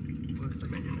music. What's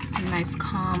that mean? Some nice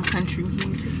calm country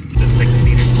music. The second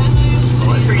theater.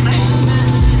 Oh, it's pretty nice.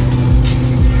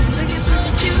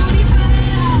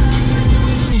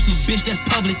 Bitch, that's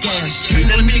public ass. You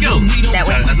telling me to go? That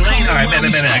way. That's lane? Alright, man.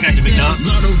 I got you, big dog.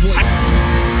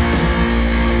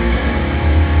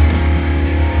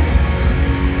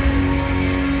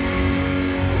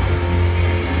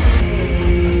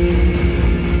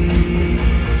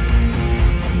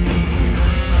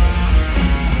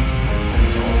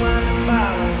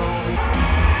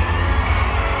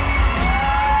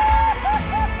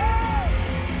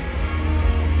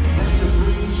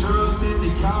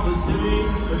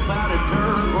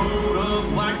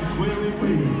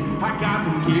 I got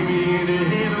to give me into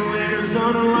heaven where the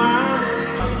sun align.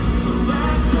 It's the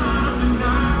last time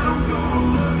tonight. I'm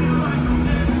gonna love you like I'm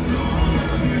never gonna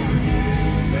love you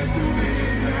again. Let the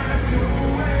midnight go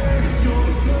where it's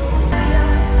gonna go.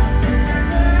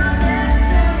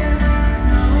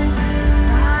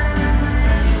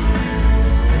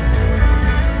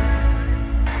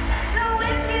 No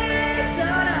whiskey,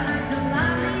 soda, no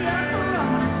lively or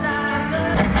Corona shot.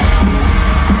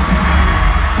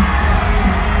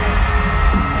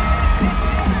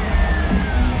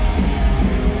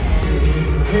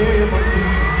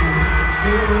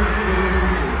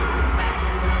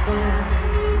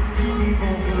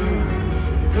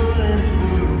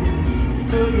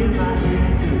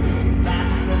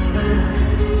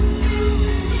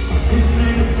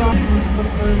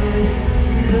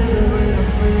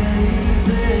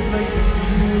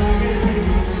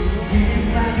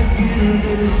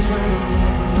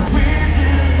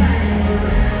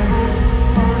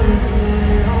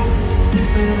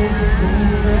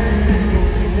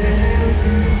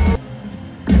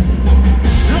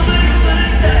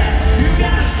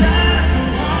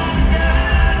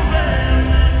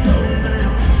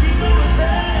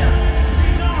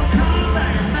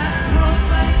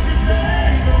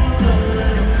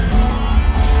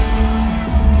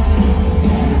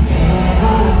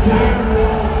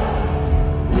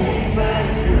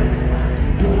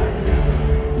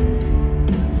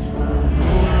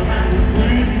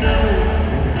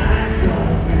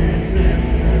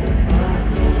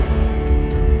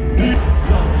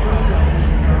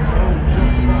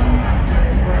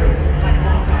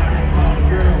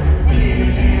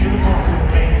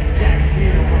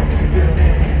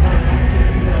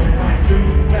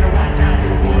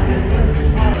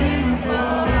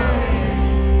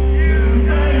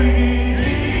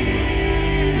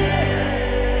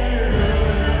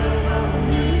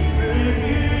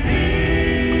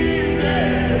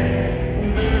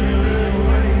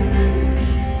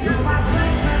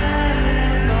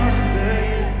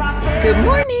 Good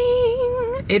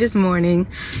morning. It is morning.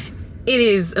 It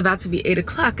is about to be 8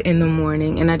 o'clock in the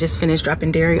morning, and I just finished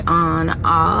dropping Dariyon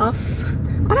off.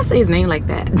 Why'd I say his name like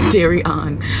that?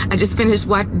 Dariyon. I just finished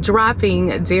dropping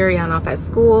Dariyon off at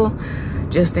school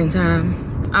just in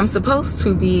time. I'm supposed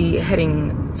to be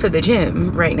heading to the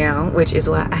gym right now, which is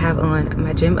why I have on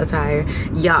my gym attire.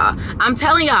 Y'all, I'm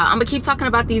telling y'all, I'm gonna keep talking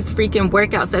about these freaking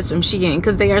workout sets from Shein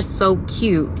because they are so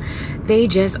cute. They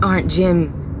just aren't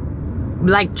gym,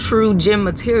 like true gym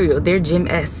material. They're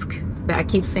gym-esque. I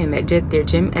keep saying that they're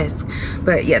gym-esque.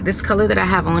 But yeah, this color that I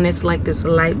have on is like this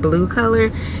light blue color,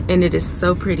 and it is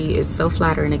so pretty. It's so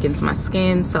flattering against my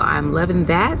skin, so I'm loving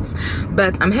that.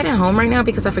 But I'm heading home right now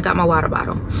because I forgot my water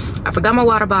bottle. I forgot my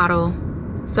water bottle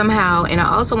somehow, and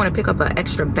I also want to pick up an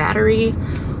extra battery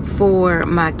for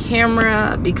my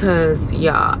camera because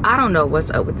y'all, I don't know what's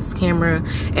up with this camera,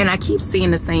 and I keep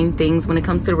seeing the same things when it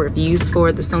comes to reviews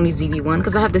for the Sony ZV-1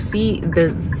 because I have the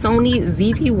Sony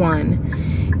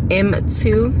ZV-1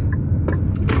 M2,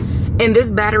 and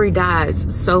this battery dies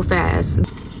so fast.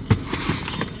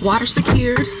 Water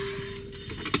secured.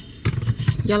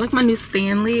 Y'all like my new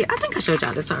Stanley? I think I showed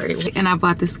y'all this already. And I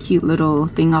bought this cute little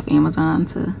thing off Amazon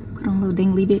to put on a little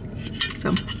dingly bit.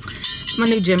 So it's my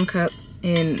new gym cup,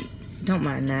 and don't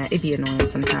mind that, it'd be annoying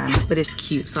sometimes, but it's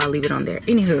cute, so I'll leave it on there.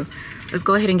 Anywho, let's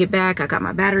go ahead and get back. I got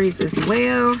my batteries as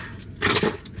well.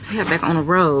 Let's head back on the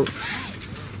road.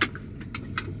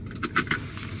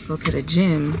 Go to the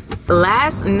gym.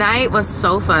 Last night was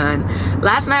so fun.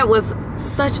 Last night was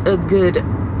such a good,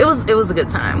 it was a good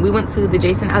time. We went to the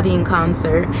Aldean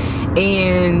Concert,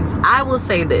 and I will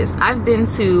say this, I've been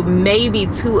to maybe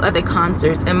 2 other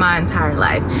concerts in my entire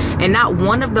life, and not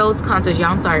one of those concerts,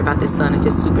 y'all, I'm sorry about this sun if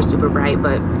it's super bright,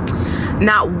 but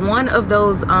not one of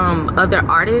those other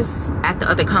artists at the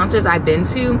other concerts I've been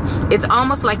to, it's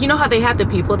almost like, you know how they have the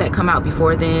people that come out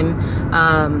before them,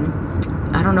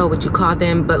 I don't know what you call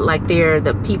them, but like they're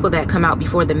the people that come out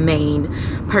before the main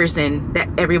person that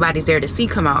everybody's there to see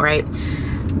come out, right?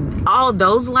 All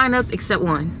those lineups except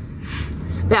one.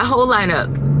 That whole lineup,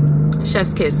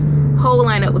 chef's kiss, whole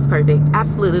lineup was perfect.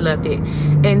 Absolutely loved it.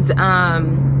 And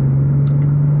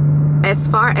as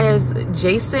far as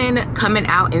Jason coming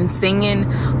out and singing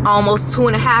almost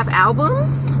 2.5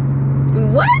 albums,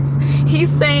 what? He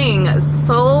sang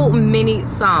so many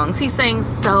songs. He sang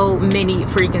so many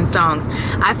freaking songs.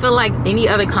 I feel like any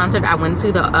other concert I went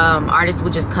to, the artist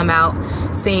would just come out,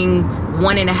 sing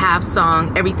 1.5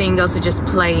 song, everything else is just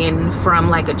playing from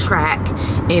like a track,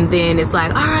 and then it's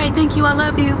like, all right, thank you, I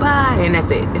love you, bye, and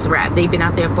that's it. It's a wrap. They've been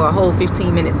out there for a whole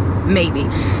 15 minutes maybe.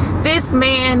 This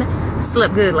man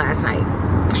slept good last night.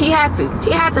 He had to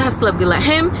have slept good. Like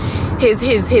him,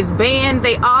 his band,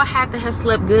 they all had to have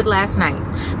slept good last night,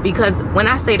 because when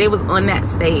I say they was on that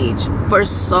stage for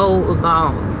so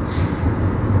long,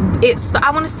 I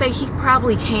want to say he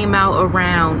probably came out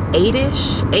around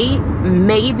 8ish, 8,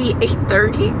 maybe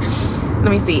 8:30. Let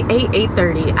me see,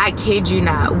 8:30. I kid you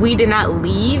not, we did not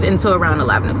leave until around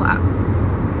 11 o'clock.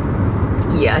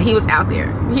 Yeah, he was out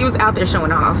there. He was out there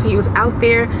showing off. He was out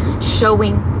there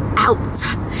showing out,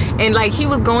 and like he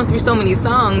was going through so many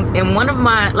songs, and one of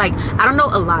my, like, I don't know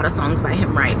a lot of songs by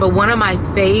him, right, but one of my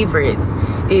favorites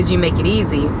is You Make It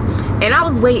Easy, and I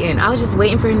was just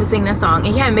waiting for him to sing that song,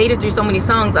 and he had made it through so many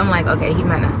songs. I'm like, okay, he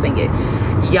might not sing it.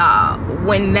 Y'all,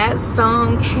 when that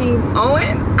song came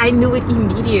on, I knew it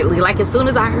immediately. Like as soon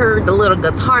as I heard the little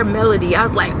guitar melody, I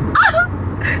was like,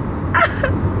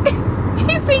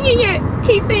 he's singing it,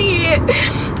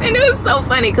 and it was so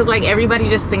funny because like everybody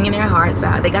just singing their hearts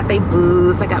out. They got their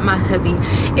booze, I got my hubby.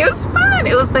 It was fun.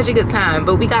 It was such a good time,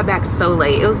 but we got back so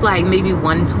late. It was like maybe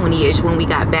 1:20ish when we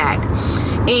got back,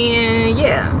 and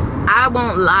yeah, I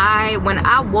won't lie, when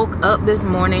I woke up this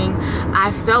morning,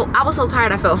 I was so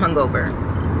tired I felt hungover.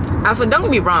 Don't get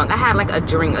me wrong, I had like a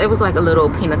drink. It was like a little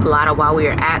pina colada while we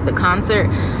were at the concert,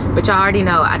 but y'all already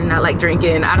know I do not like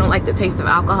drinking. I don't like the taste of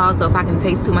alcohol, so if I can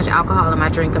taste too much alcohol in my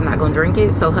drink, I'm not gonna drink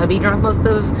it. So hubby drank most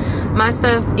of my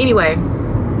stuff. Anyway,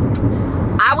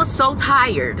 I was so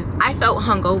tired I felt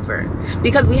hungover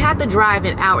because we had to drive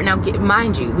an hour. Now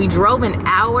mind you, we drove an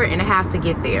hour and a half to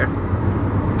get there.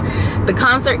 The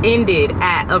concert ended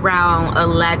at around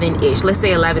 11ish, let's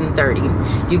say 11:30.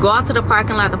 You go out to the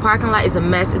parking lot. The parking lot is a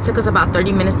mess. It took us about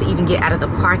 30 minutes to even get out of the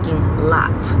parking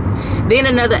lot. Then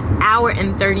another hour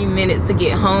and 30 minutes to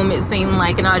get home, it seemed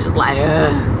like, and I was just like,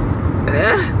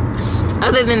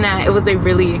 Other than that, it was a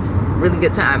really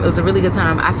good time. It was a really good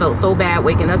time. I felt so bad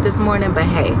waking up this morning, but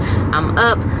hey, I'm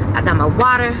up. I got my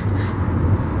water.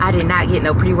 I did not get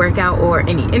no pre-workout or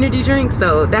any energy drink,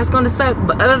 so that's gonna suck.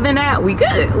 But other than that, we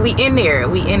good. We in there.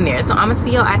 So I'm gonna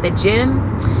see y'all at the gym.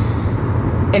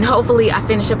 And hopefully I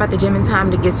finish up at the gym in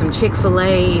time to get some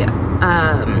Chick-fil-A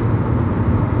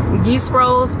yeast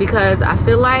rolls, because I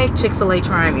feel like Chick-fil-A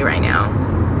trying me right now.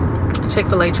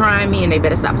 Chick-fil-A trying me, and they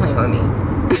better stop playing with me.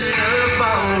 This is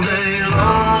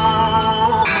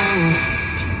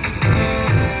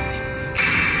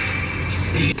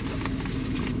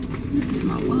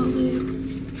my wallet.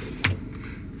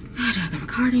 I got my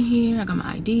card in here. I got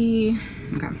my ID.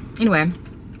 Okay. Anyway,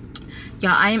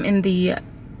 y'all, I am in the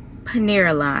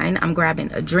Panera line. I'm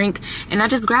grabbing a drink, and I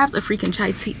just grabbed a freaking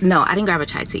chai tea. No, I didn't grab a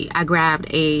chai tea. I grabbed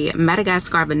a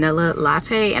Madagascar vanilla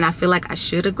latte, and I feel like I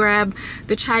should have grabbed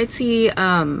the chai tea.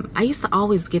 I used to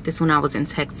always get this when I was in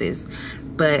Texas,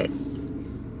 but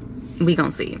we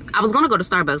gonna see. I was gonna go to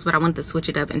Starbucks, but I wanted to switch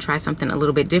it up and try something a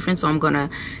little bit different, so I'm gonna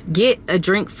get a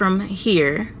drink from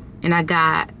here. And I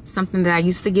got something that I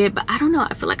used to get, but I don't know,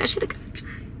 I feel like I should have got a chai.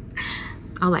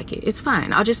 I'll like it. It's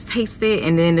fine. I'll just taste it,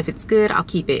 and then if it's good, I'll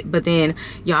keep it. But then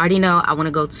you already know I want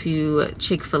to go to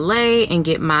Chick-fil-A and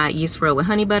get my yeast roll with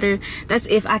honey butter. That's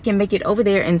if I can make it over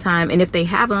there in time. And if they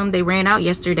have them, they ran out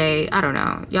yesterday. I don't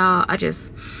know, y'all. I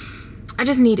just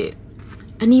need it.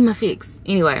 I need my fix.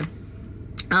 Anyway,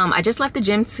 I just left the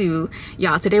gym too,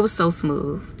 y'all. Today was so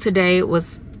smooth. It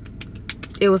was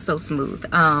so smooth.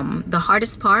 The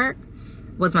hardest part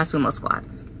was my sumo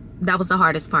squats. That was the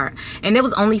hardest part, and it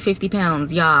was only 50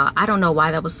 pounds, y'all. I don't know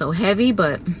why that was so heavy,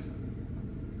 but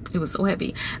it was so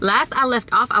heavy. Last I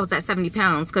left off, I was at 70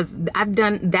 pounds because I've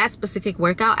done that specific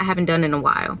workout. I haven't done in a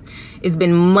while. It's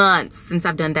been months since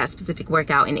I've done that specific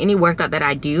workout, and any workout that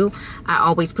I do, I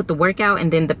always put the workout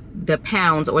and then the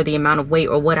pounds or the amount of weight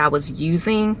or what I was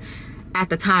using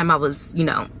at the time I was, you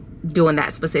know, doing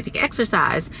that specific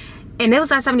exercise, and it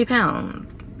was at 70 pounds,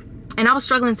 and I was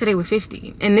struggling today with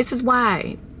 50. And this is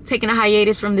why taking a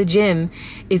hiatus from the gym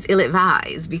is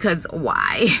ill-advised, because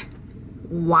why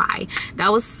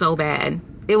that was so bad.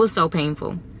 It was so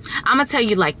painful. I'm gonna tell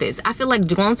you like this. I feel like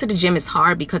going to the gym is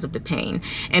hard because of the pain,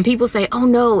 and people say, oh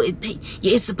no,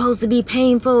 it's supposed to be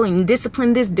painful and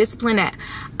discipline this, discipline that.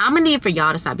 I'm gonna need for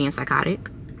y'all to stop being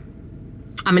psychotic.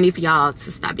 I'm gonna need for y'all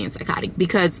to stop being psychotic,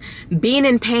 because being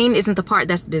in pain isn't the part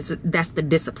that's the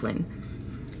discipline.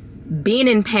 Being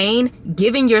in pain,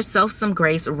 giving yourself some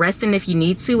grace, resting if you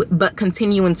need to, but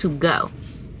continuing to go.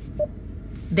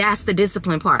 That's the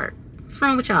discipline part. What's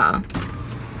wrong with y'all?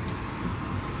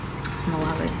 It's my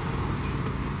wallet.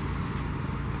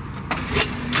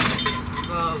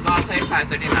 The latte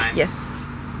 $5.39. Yes.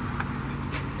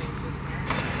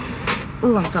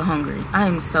 Ooh, I'm so hungry. I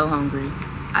am so hungry.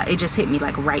 It just hit me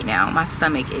like right now. My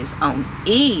stomach is on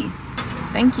E.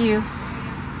 Thank you.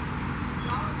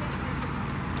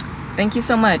 Thank you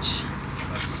so much.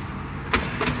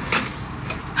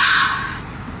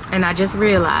 And I just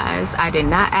realized I did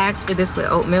not ask for this with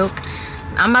oat milk.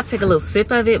 I'm about to take a little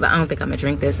sip of it, but I don't think I'm gonna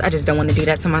drink this. I just don't want to do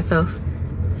that to myself.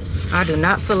 I do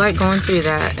not feel like going through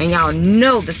that. And y'all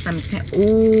know the stomach pain.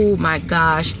 Oh my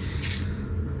gosh.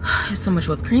 There's so much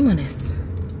whipped cream on this.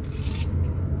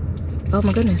 Oh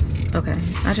my goodness. Okay,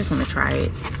 I just want to try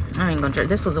it. I ain't gonna drink.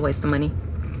 This was a waste of money.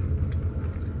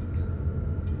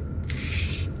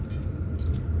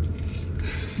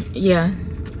 Yeah,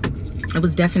 it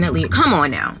was definitely, come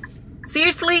on now,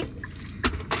 seriously.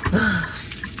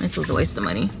 This was a waste of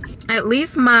money. At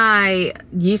least my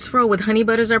yeast roll with honey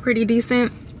butters are pretty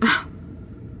decent.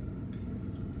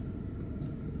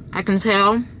 I can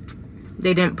tell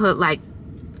they didn't put like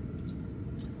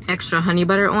extra honey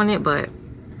butter on it, but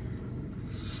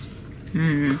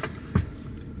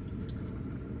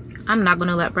I'm not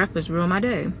gonna let breakfast ruin my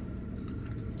day.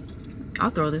 I'll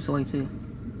throw this away too,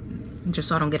 just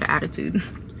so I don't get an attitude.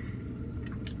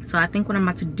 So I think what I'm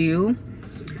about to do,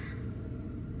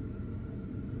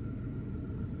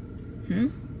 I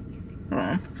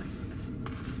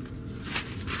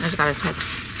just got a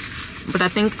text, but I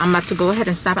think I'm about to go ahead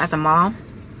and stop at the mall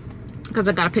because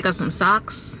I gotta pick up some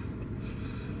socks.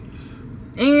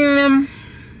 And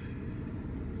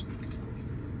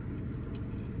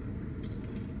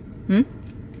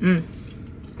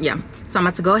yeah, so I'm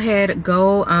about to go ahead,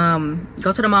 go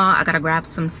to the mall. I gotta grab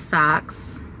some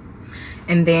socks,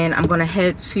 and then I'm gonna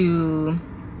head to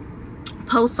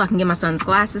Post so I can get my son's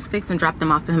glasses fixed and drop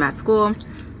them off to him at school. I'm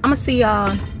gonna see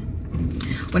y'all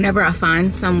whenever I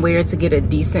find somewhere to get a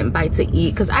decent bite to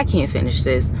eat, because I can't finish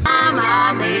this.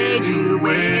 I made you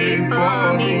wait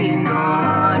for me, no.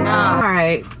 All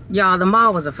right, y'all, the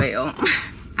mall was a fail.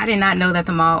 I did not know that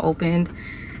the mall opened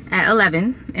at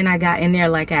 11, and I got in there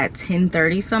like at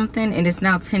 10:30 something, and it's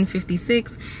now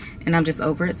 10:56, and I'm just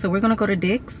over it. So we're gonna go to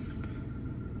Dick's.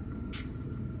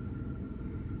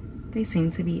 They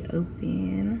seem to be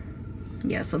open.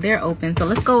 Yeah, so they're open. So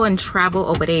let's go and travel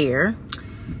over there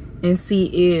and see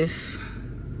if,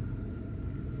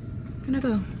 can I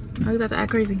go? Are you about to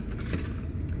act crazy?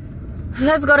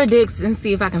 Let's go to Dick's and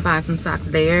see if I can find some socks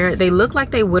there. They look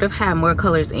like they would have had more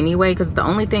colors anyway, because the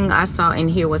only thing I saw in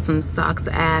here was some socks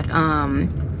at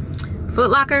Foot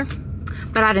Locker,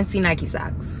 but I didn't see Nike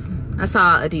socks. I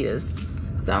saw Adidas.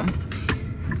 So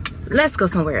let's go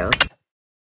somewhere else.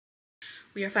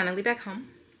 We are finally back home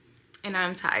and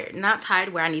I'm tired. Not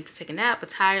tired where I need to take a nap, but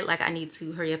tired like I need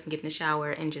to hurry up and get in the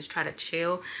shower and just try to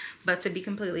chill. But to be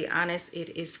completely honest, it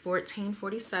is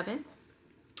 14:47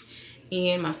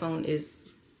 and my phone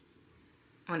is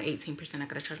on 18%. I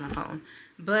gotta charge my phone.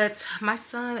 But my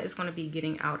son is gonna be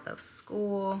getting out of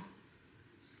school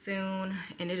soon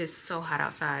and it is so hot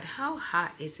outside. How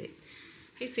hot is it?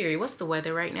 Hey Siri, what's the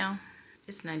weather right now?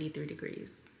 It's 93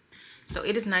 degrees. So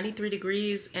it is 93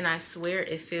 degrees and I swear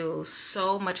it feels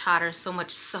so much hotter, so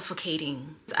much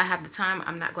suffocating. I have the time.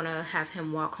 I'm not gonna have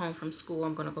him walk home from school.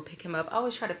 I'm gonna go pick him up. I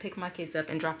always try to pick my kids up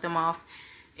and drop them off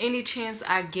any chance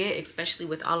I get, especially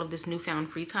with all of this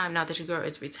newfound free time now that your girl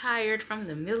is retired from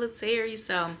the military.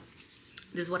 So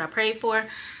this is what I prayed for.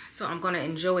 So I'm gonna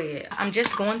enjoy it. I'm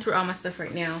just going through all my stuff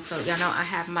right now. So y'all know I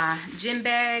have my gym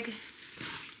bag,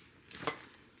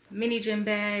 mini gym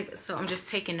bag. So I'm just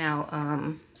taking out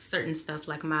certain stuff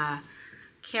like my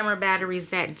camera batteries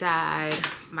that died,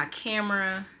 my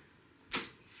camera.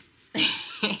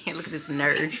 Look at this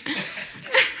nerd.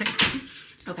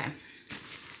 Okay.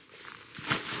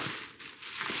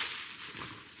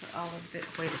 All of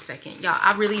it. Wait a second, y'all.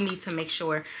 I really need to make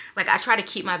sure, like, I try to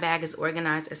keep my bag as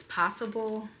organized as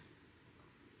possible.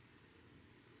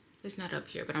 It's not up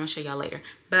here, but I'm gonna show y'all later.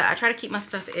 But I try to keep my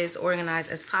stuff as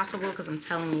organized as possible because I'm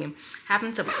telling you,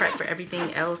 having to prep for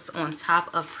everything else on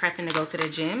top of prepping to go to the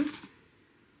gym,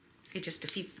 it just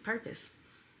defeats the purpose.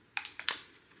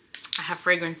 I have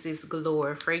fragrances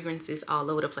galore, fragrances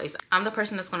all over the place. I'm the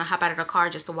person that's gonna hop out of the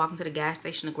car just to walk into the gas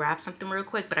station to grab something real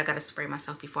quick, but I gotta spray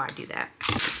myself before I do that.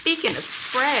 Speaking of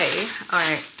spray, all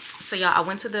right, so y'all, I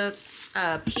went to the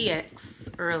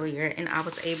PX earlier and I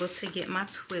was able to get my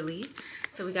Twilly.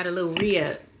 So we got a little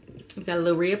re-up. We got a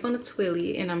little re-up on the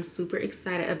Twilly and I'm super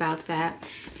excited about that.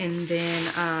 And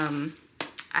then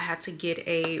I had to get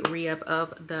a re-up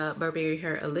of the Burberry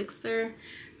Hair Elixir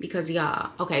because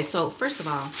y'all, okay, so first of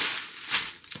all,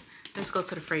 let's go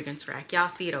to the fragrance rack. Y'all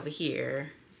see it over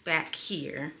here, back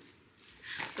here.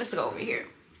 Let's go over here.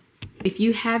 If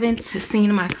you haven't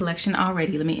seen my collection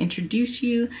already, let me introduce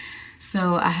you.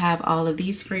 So I have all of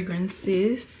these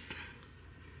fragrances.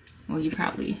 Well, you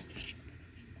probably,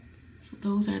 so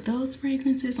those are those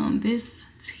fragrances on this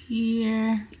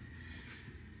tier.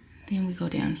 Then we go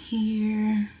down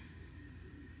here.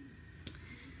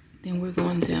 Then we're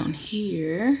going down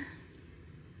here.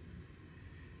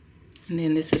 And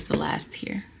then this is the last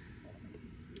tier.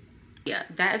 Yeah,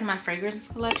 that is my fragrance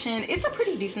collection. It's a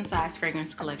pretty decent sized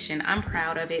fragrance collection. I'm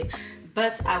proud of it.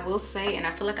 But I will say, and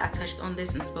I feel like I touched on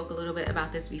this and spoke a little bit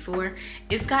about this before,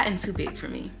 it's gotten too big for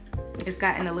me. It's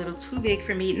gotten a little too big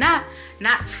for me. Not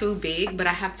too big, but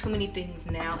I have too many things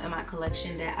now in my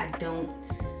collection that I don't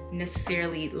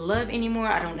necessarily love anymore.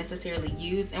 I don't necessarily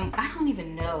use, and I don't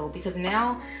even know, because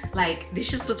now, like, this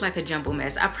just looked like a jumble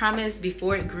mess. I promise,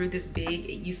 before it grew this big,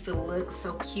 it used to look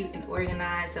so cute and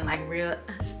organized and like real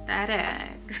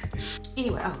aesthetic.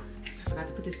 Anyway, oh, I forgot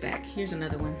to put this back. Here's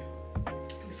another one.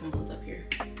 This one goes up here.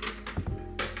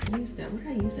 I use that. What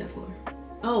did I use that for?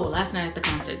 Oh, last night at the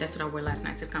concert. That's what I wore last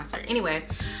night to the concert. Anyway,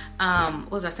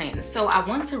 what was I saying? So I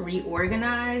want to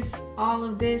reorganize all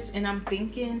of this, and I'm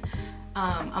thinking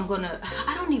I'm gonna,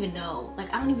 I don't even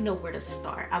know where to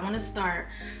start. I want to start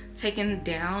taking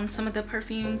down some of the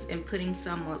perfumes and putting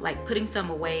some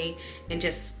away and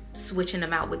just switching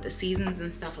them out with the seasons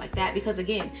and stuff like that, because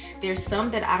again, there's some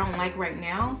that I don't like right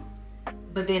now,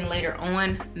 but then later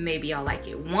on maybe I'll like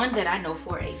it. One that I know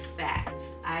for a fact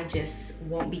I just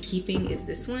won't be keeping is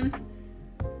this one.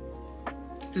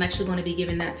 I'm actually going to be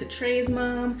giving that to Trey's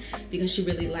mom because she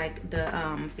really liked the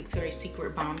Victoria's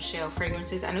Secret Bombshell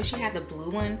fragrances. I know she had the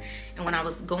blue one, and when I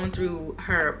was going through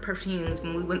her perfumes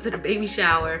when we went to the baby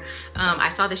shower, I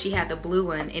saw that she had the blue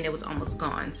one and it was almost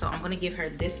gone. So I'm going to give her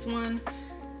this one.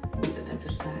 Set that to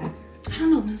the side. I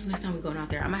don't know when's the next time we're going out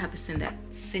there. I might have to send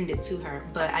it to her,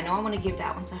 but I know I want to give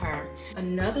that one to her.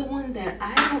 Another one that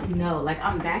I don't know, like,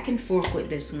 I'm back and forth with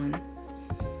this one.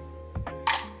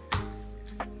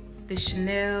 The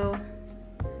Chanel,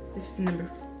 this is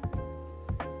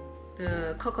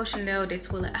the Coco Chanel de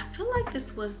Toilette. I feel like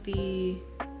this was the,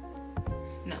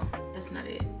 no, that's not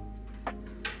it.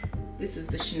 This is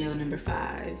the Chanel number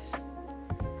 5.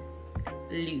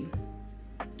 Lou.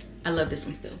 I love this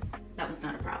one still. That one's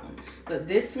not a problem. But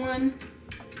this one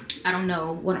I don't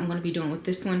know what I'm going to be doing with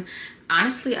this one.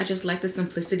 Honestly, I just like the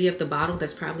simplicity of the bottle.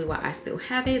 That's probably why I still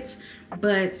have it.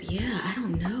 But yeah, I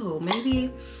don't know.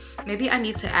 Maybe I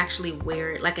need to actually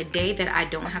wear it like a day that I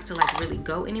don't have to like really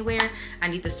go anywhere. I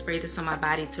need to spray this on my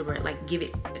body to like give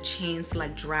it a chance to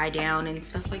like dry down and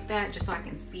stuff like that, just so I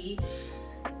can see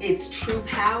its true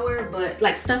power. But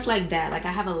like stuff like that, like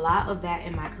I have a lot of that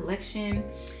in my collection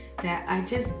that I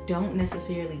just don't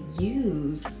necessarily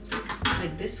use.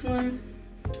 Like this one,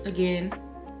 again,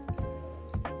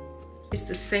 it's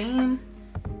the same.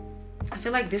 I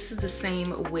feel like this is the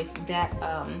same with that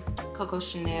Coco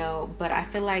Chanel, but I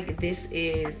feel like this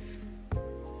is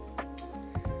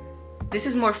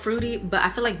more fruity, but I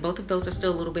feel like both of those are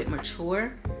still a little bit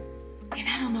mature, and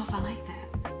I don't know if I like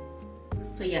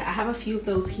that. So yeah, I have a few of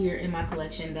those here in my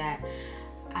collection that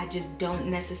I just don't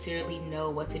necessarily know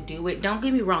what to do with. Don't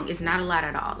get me wrong, it's not a lot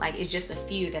at all. Like, it's just a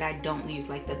few that I don't use.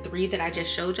 Like the 3 that I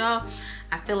just showed y'all,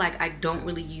 I feel like I don't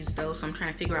really use those, so I'm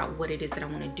trying to figure out what it is that I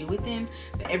want to do with them.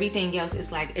 But everything else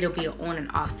is like, it'll be an on and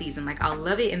off season. Like I'll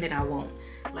love it and then I won't.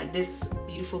 Like this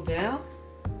beautiful bell,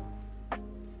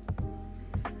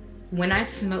 when I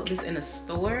smelled this in a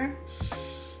store,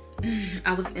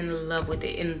 I was in love with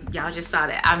it, and y'all just saw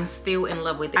that. I'm still in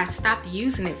love with it. I stopped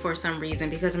using it for some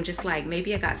reason because I'm just like,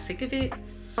 maybe I got sick of it.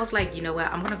 I was like, you know what,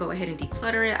 I'm gonna go ahead and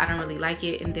declutter it. I don't really like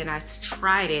it. And then I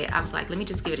tried it. I was like, let me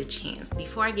just give it a chance.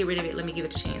 Before I get rid of it, let me give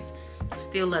it a chance.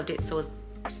 Still loved it, so it's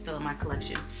still in my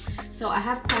collection. So I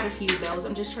have quite a few of those.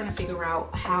 I'm just trying to figure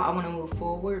out how I want to move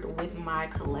forward with my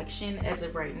collection as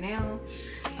of right now.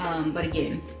 But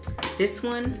again, this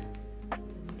one,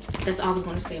 that's always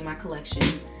going to stay in my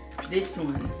collection. This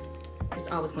one is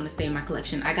always going to stay in my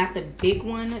collection. I got the big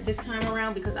one this time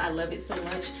around because I love it so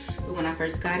much, but when I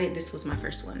first got it, this was my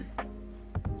first one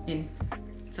and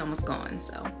it's almost gone,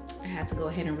 so I had to go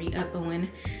ahead and re-up on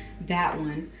that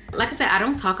one. Like I said, I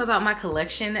don't talk about my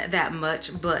collection that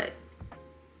much, but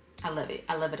I love it.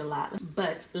 I love it a lot.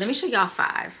 But let me show y'all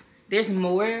 5. There's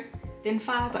more than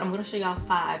 5, but I'm going to show y'all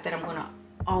 5 that I'm going to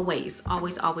always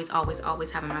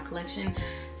have in my collection,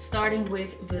 starting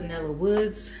with Vanilla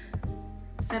Woods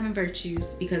 7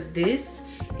 Virtues, because this,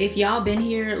 if y'all been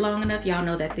here long enough, y'all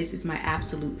know that this is my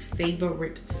absolute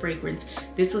favorite fragrance.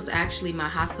 This was actually my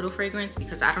hospital fragrance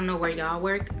because I don't know where y'all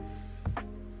work,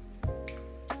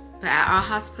 but at our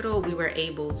hospital we were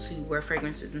able to wear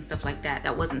fragrances and stuff like that.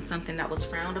 That wasn't something that was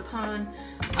frowned upon,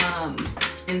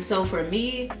 and so for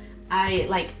me,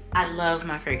 I love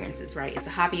my fragrances, right? It's a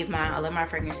hobby of mine. I love my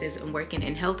fragrances. And working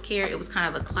in healthcare, it was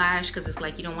kind of a clash because it's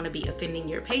like you don't want to be offending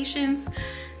your patients.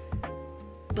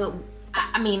 But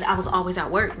I mean, I was always at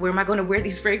work. Where am I going to wear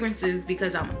these fragrances?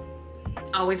 Because I'm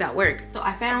always at work. So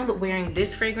I found wearing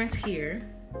this fragrance here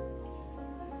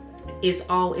is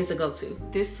a go-to.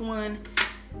 This one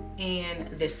and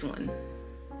this one.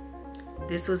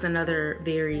 This was another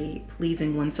very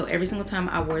pleasing one. So every single time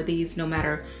I wore these, no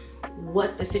matter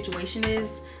what the situation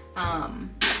is,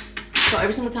 so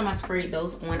every single time I sprayed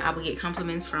those on, I would get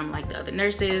compliments from like the other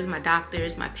nurses, my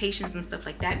doctors, my patients and stuff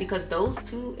like that, because those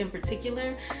 2 in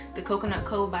particular, the Coconut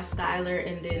Cove by Skylar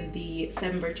and then the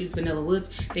 7 Virtues Vanilla Woods,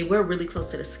 they were really close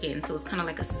to the skin, so it's kind of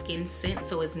like a skin scent,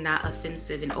 so it's not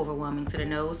offensive and overwhelming to the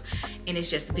nose, and it's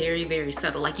just very, very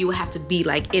subtle. Like you would have to be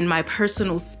like in my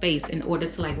personal space in order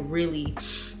to like really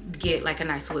get like a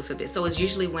nice whiff of it. So it's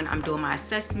usually when I'm doing my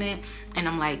assessment and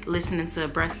I'm like listening to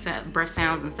breath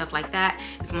sounds and stuff like that.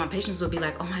 It's when my patients will be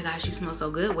like, oh my gosh, you smell so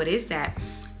good, what is that?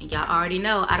 And y'all already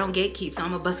know I don't gatekeep, so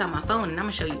I'm gonna bust out my phone and I'm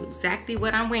gonna show you exactly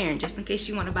what I'm wearing just in case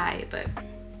you want to buy it. But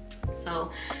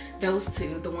so those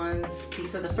 2,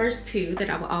 these are the first 2 that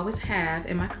I will always have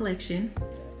in my collection.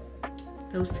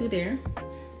 Those 2 there.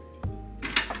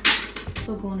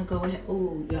 So gonna go ahead,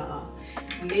 oh y'all,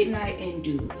 Midnight in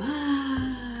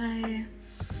Dubai.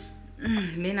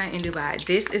 Midnight in Dubai.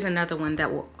 This is another one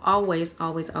that will always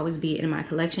be in my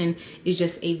collection. It's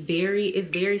just it's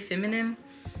very feminine.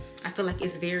 I feel like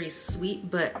it's very sweet,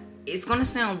 but it's gonna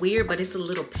sound weird, but it's a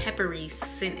little peppery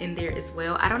scent in there as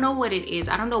well. I don't know what it is.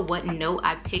 I don't know what note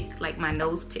I pick, like my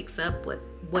nose picks up,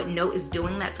 what note is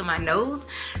doing that to my nose,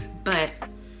 but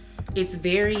it's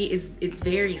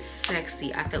very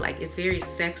sexy. I feel like it's very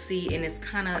sexy, and it's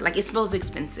kind of like, it smells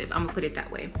expensive, I'm gonna put it that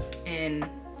way, and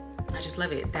I just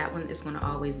love it. That one is gonna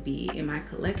always be in my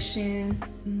collection.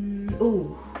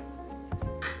 Ooh,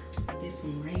 this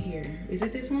one right here. Is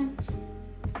it this one?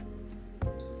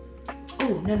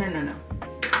 Oh, no.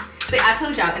 See, I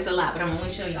told y'all it's a lot, but I'm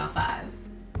only showing y'all 5.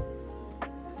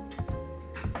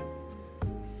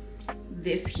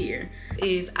 This here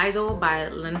is Idol by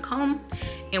Lancome,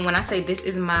 and when I say this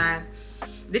is my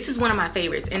This is one of my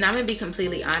favorites, and I'm gonna be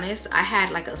completely honest. I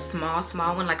had like a small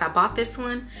one. Like I bought this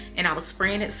one and I was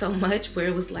spraying it so much where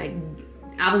it was like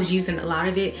I was using a lot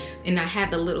of it, and I had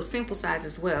the little simple size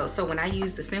as well. So when I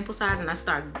use the simple size and I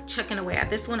start chucking away at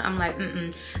this one, I'm like,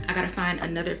 I gotta find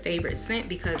another favorite scent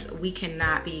because we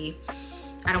cannot be,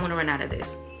 I don't wanna run out of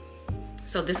this.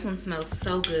 So this one smells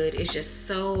so good. It's just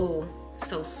so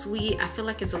sweet. I feel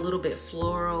like it's a little bit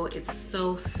floral. It's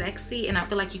so sexy, and I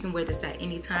feel like you can wear this at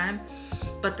any time.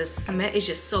 But the smell is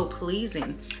just so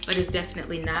pleasing, but it's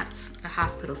definitely not a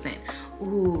hospital scent.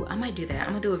 Ooh, I might do that. I'm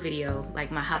gonna do a video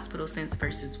like my hospital scents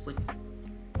versus what,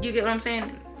 you get what I'm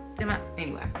saying?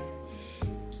 Anyway.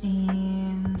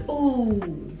 And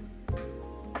ooh,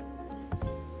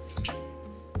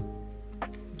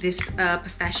 this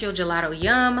pistachio gelato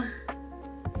yum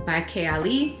by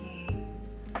Kayali.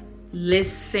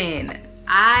 Listen,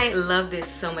 I love this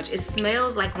so much. It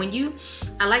smells like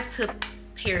I like to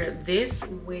pair this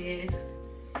with,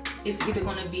 it's either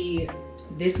gonna be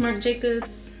this Marc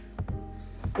Jacobs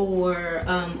or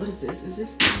what is this? Is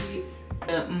this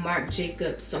the Marc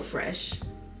Jacobs So Fresh?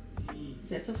 Is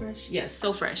that So Fresh? Yeah,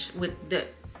 So Fresh with the,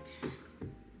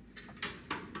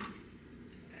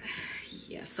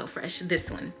 yeah, So Fresh,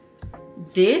 this one.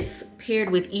 This paired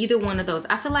with either one of those,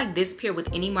 I feel like this paired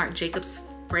with any Marc Jacobs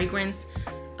fragrance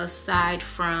aside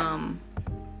from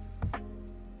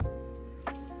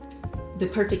the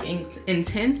Perfect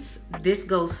Intense, this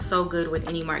goes so good with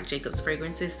any Marc Jacobs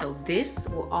fragrances. So this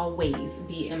will always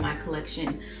be in my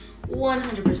collection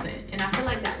 100%. And I feel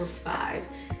like that was 5.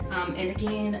 And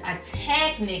again, I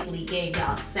technically gave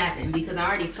y'all 7 because I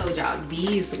already told y'all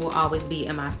these will always be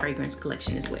in my fragrance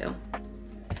collection as well.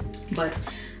 But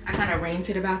I kind of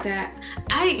ranted about that.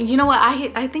 You know what,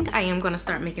 I think I am gonna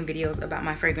start making videos about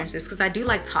my fragrances because I do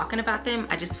like talking about them.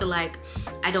 I just feel like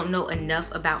I don't know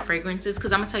enough about fragrances,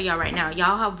 because I'm gonna tell y'all right now,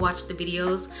 y'all have watched the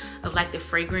videos of like the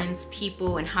fragrance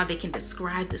people and how they can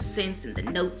describe the scents and the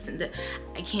notes and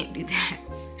I can't do that.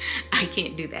 I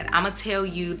can't do that. I'm gonna tell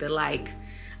you the like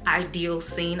ideal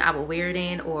scene I will wear it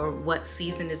in or what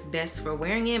season is best for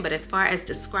wearing it, but as far as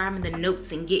describing the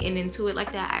notes and getting into it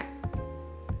like that,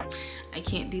 I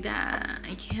can't do that.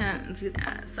 I can't do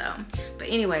that. So, but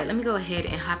anyway, let me go ahead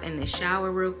and hop in the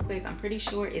shower real quick. I'm pretty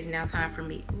sure it's now time for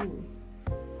me. Ooh.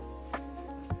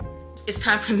 It's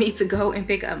time for me to go and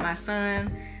pick up my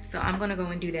son. So I'm gonna go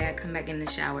and do that, come back in the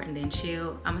shower and then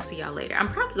chill. I'm gonna see y'all later. I'm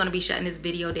probably gonna be shutting this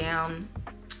video down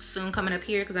soon coming up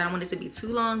here because I don't want it to be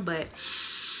too long, but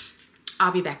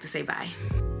I'll be back to say bye.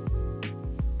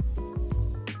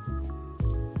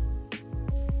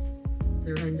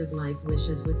 Their end-of-life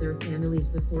wishes with their families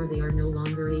before they are no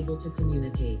longer able to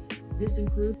communicate. This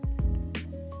includes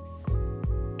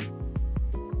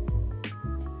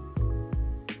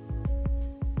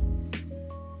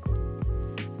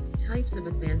types of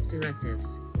advance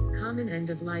directives. Common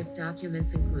end-of-life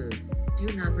documents include: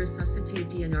 do not resuscitate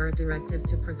DNR directive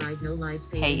to provide no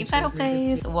life-saving Hey, you pedal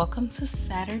plays, welcome to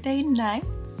Saturday nights.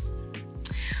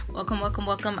 Welcome, welcome,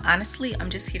 welcome. Honestly, I'm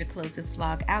just here to close this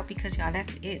vlog out because y'all,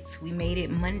 that's it. We made it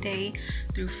Monday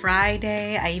through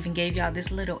Friday. I even gave y'all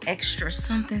this little extra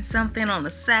something on a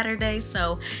Saturday.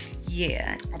 So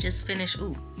yeah, I just finished,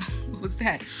 ooh, what was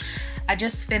that? I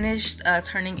just finished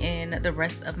turning in the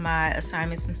rest of my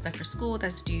assignments and stuff for school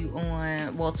that's due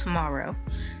on, well, tomorrow.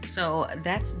 So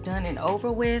that's done and over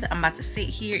with. I'm about to sit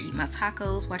here, eat my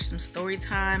tacos, watch some story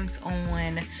times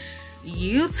on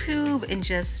YouTube and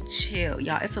just chill.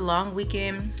 Y'all, it's a long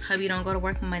weekend. Hubby don't go to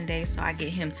work Monday, so I get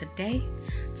him today,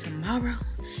 tomorrow,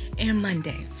 and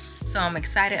Monday. So I'm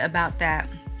excited about that.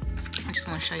 I just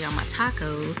want to show y'all my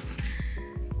tacos.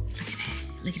 Look at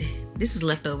that, look at that. This is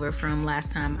leftover from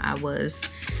last time I was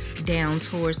down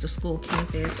towards the school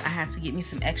campus. I had to get me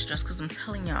some extras because I'm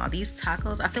telling y'all, these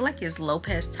tacos, I feel like it's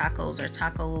Lopez tacos or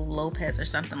Taco Lopez or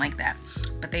something like that,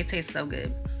 but they taste so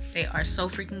good. They are so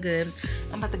freaking good.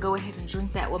 I'm about to go ahead and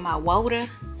drink that with my water.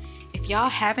 If y'all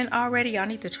haven't already, y'all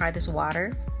need to try this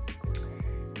water.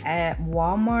 At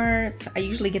Walmart, I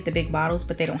usually get the big bottles,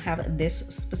 but they don't have this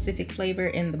specific flavor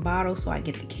in the bottle, so I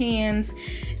get the cans,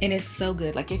 and it's so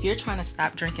good. Like if you're trying to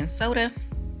stop drinking soda,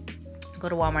 go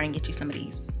to Walmart and get you some of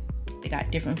these. They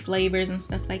got different flavors and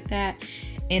stuff like that,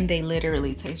 and they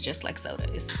literally taste just like soda.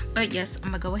 But yes, I'm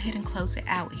gonna go ahead and close it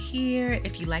out here.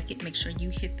 If you like it, make sure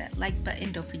you hit that like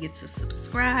button. Don't forget to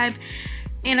subscribe,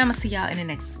 and I'm gonna see y'all in the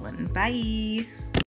next one. Bye.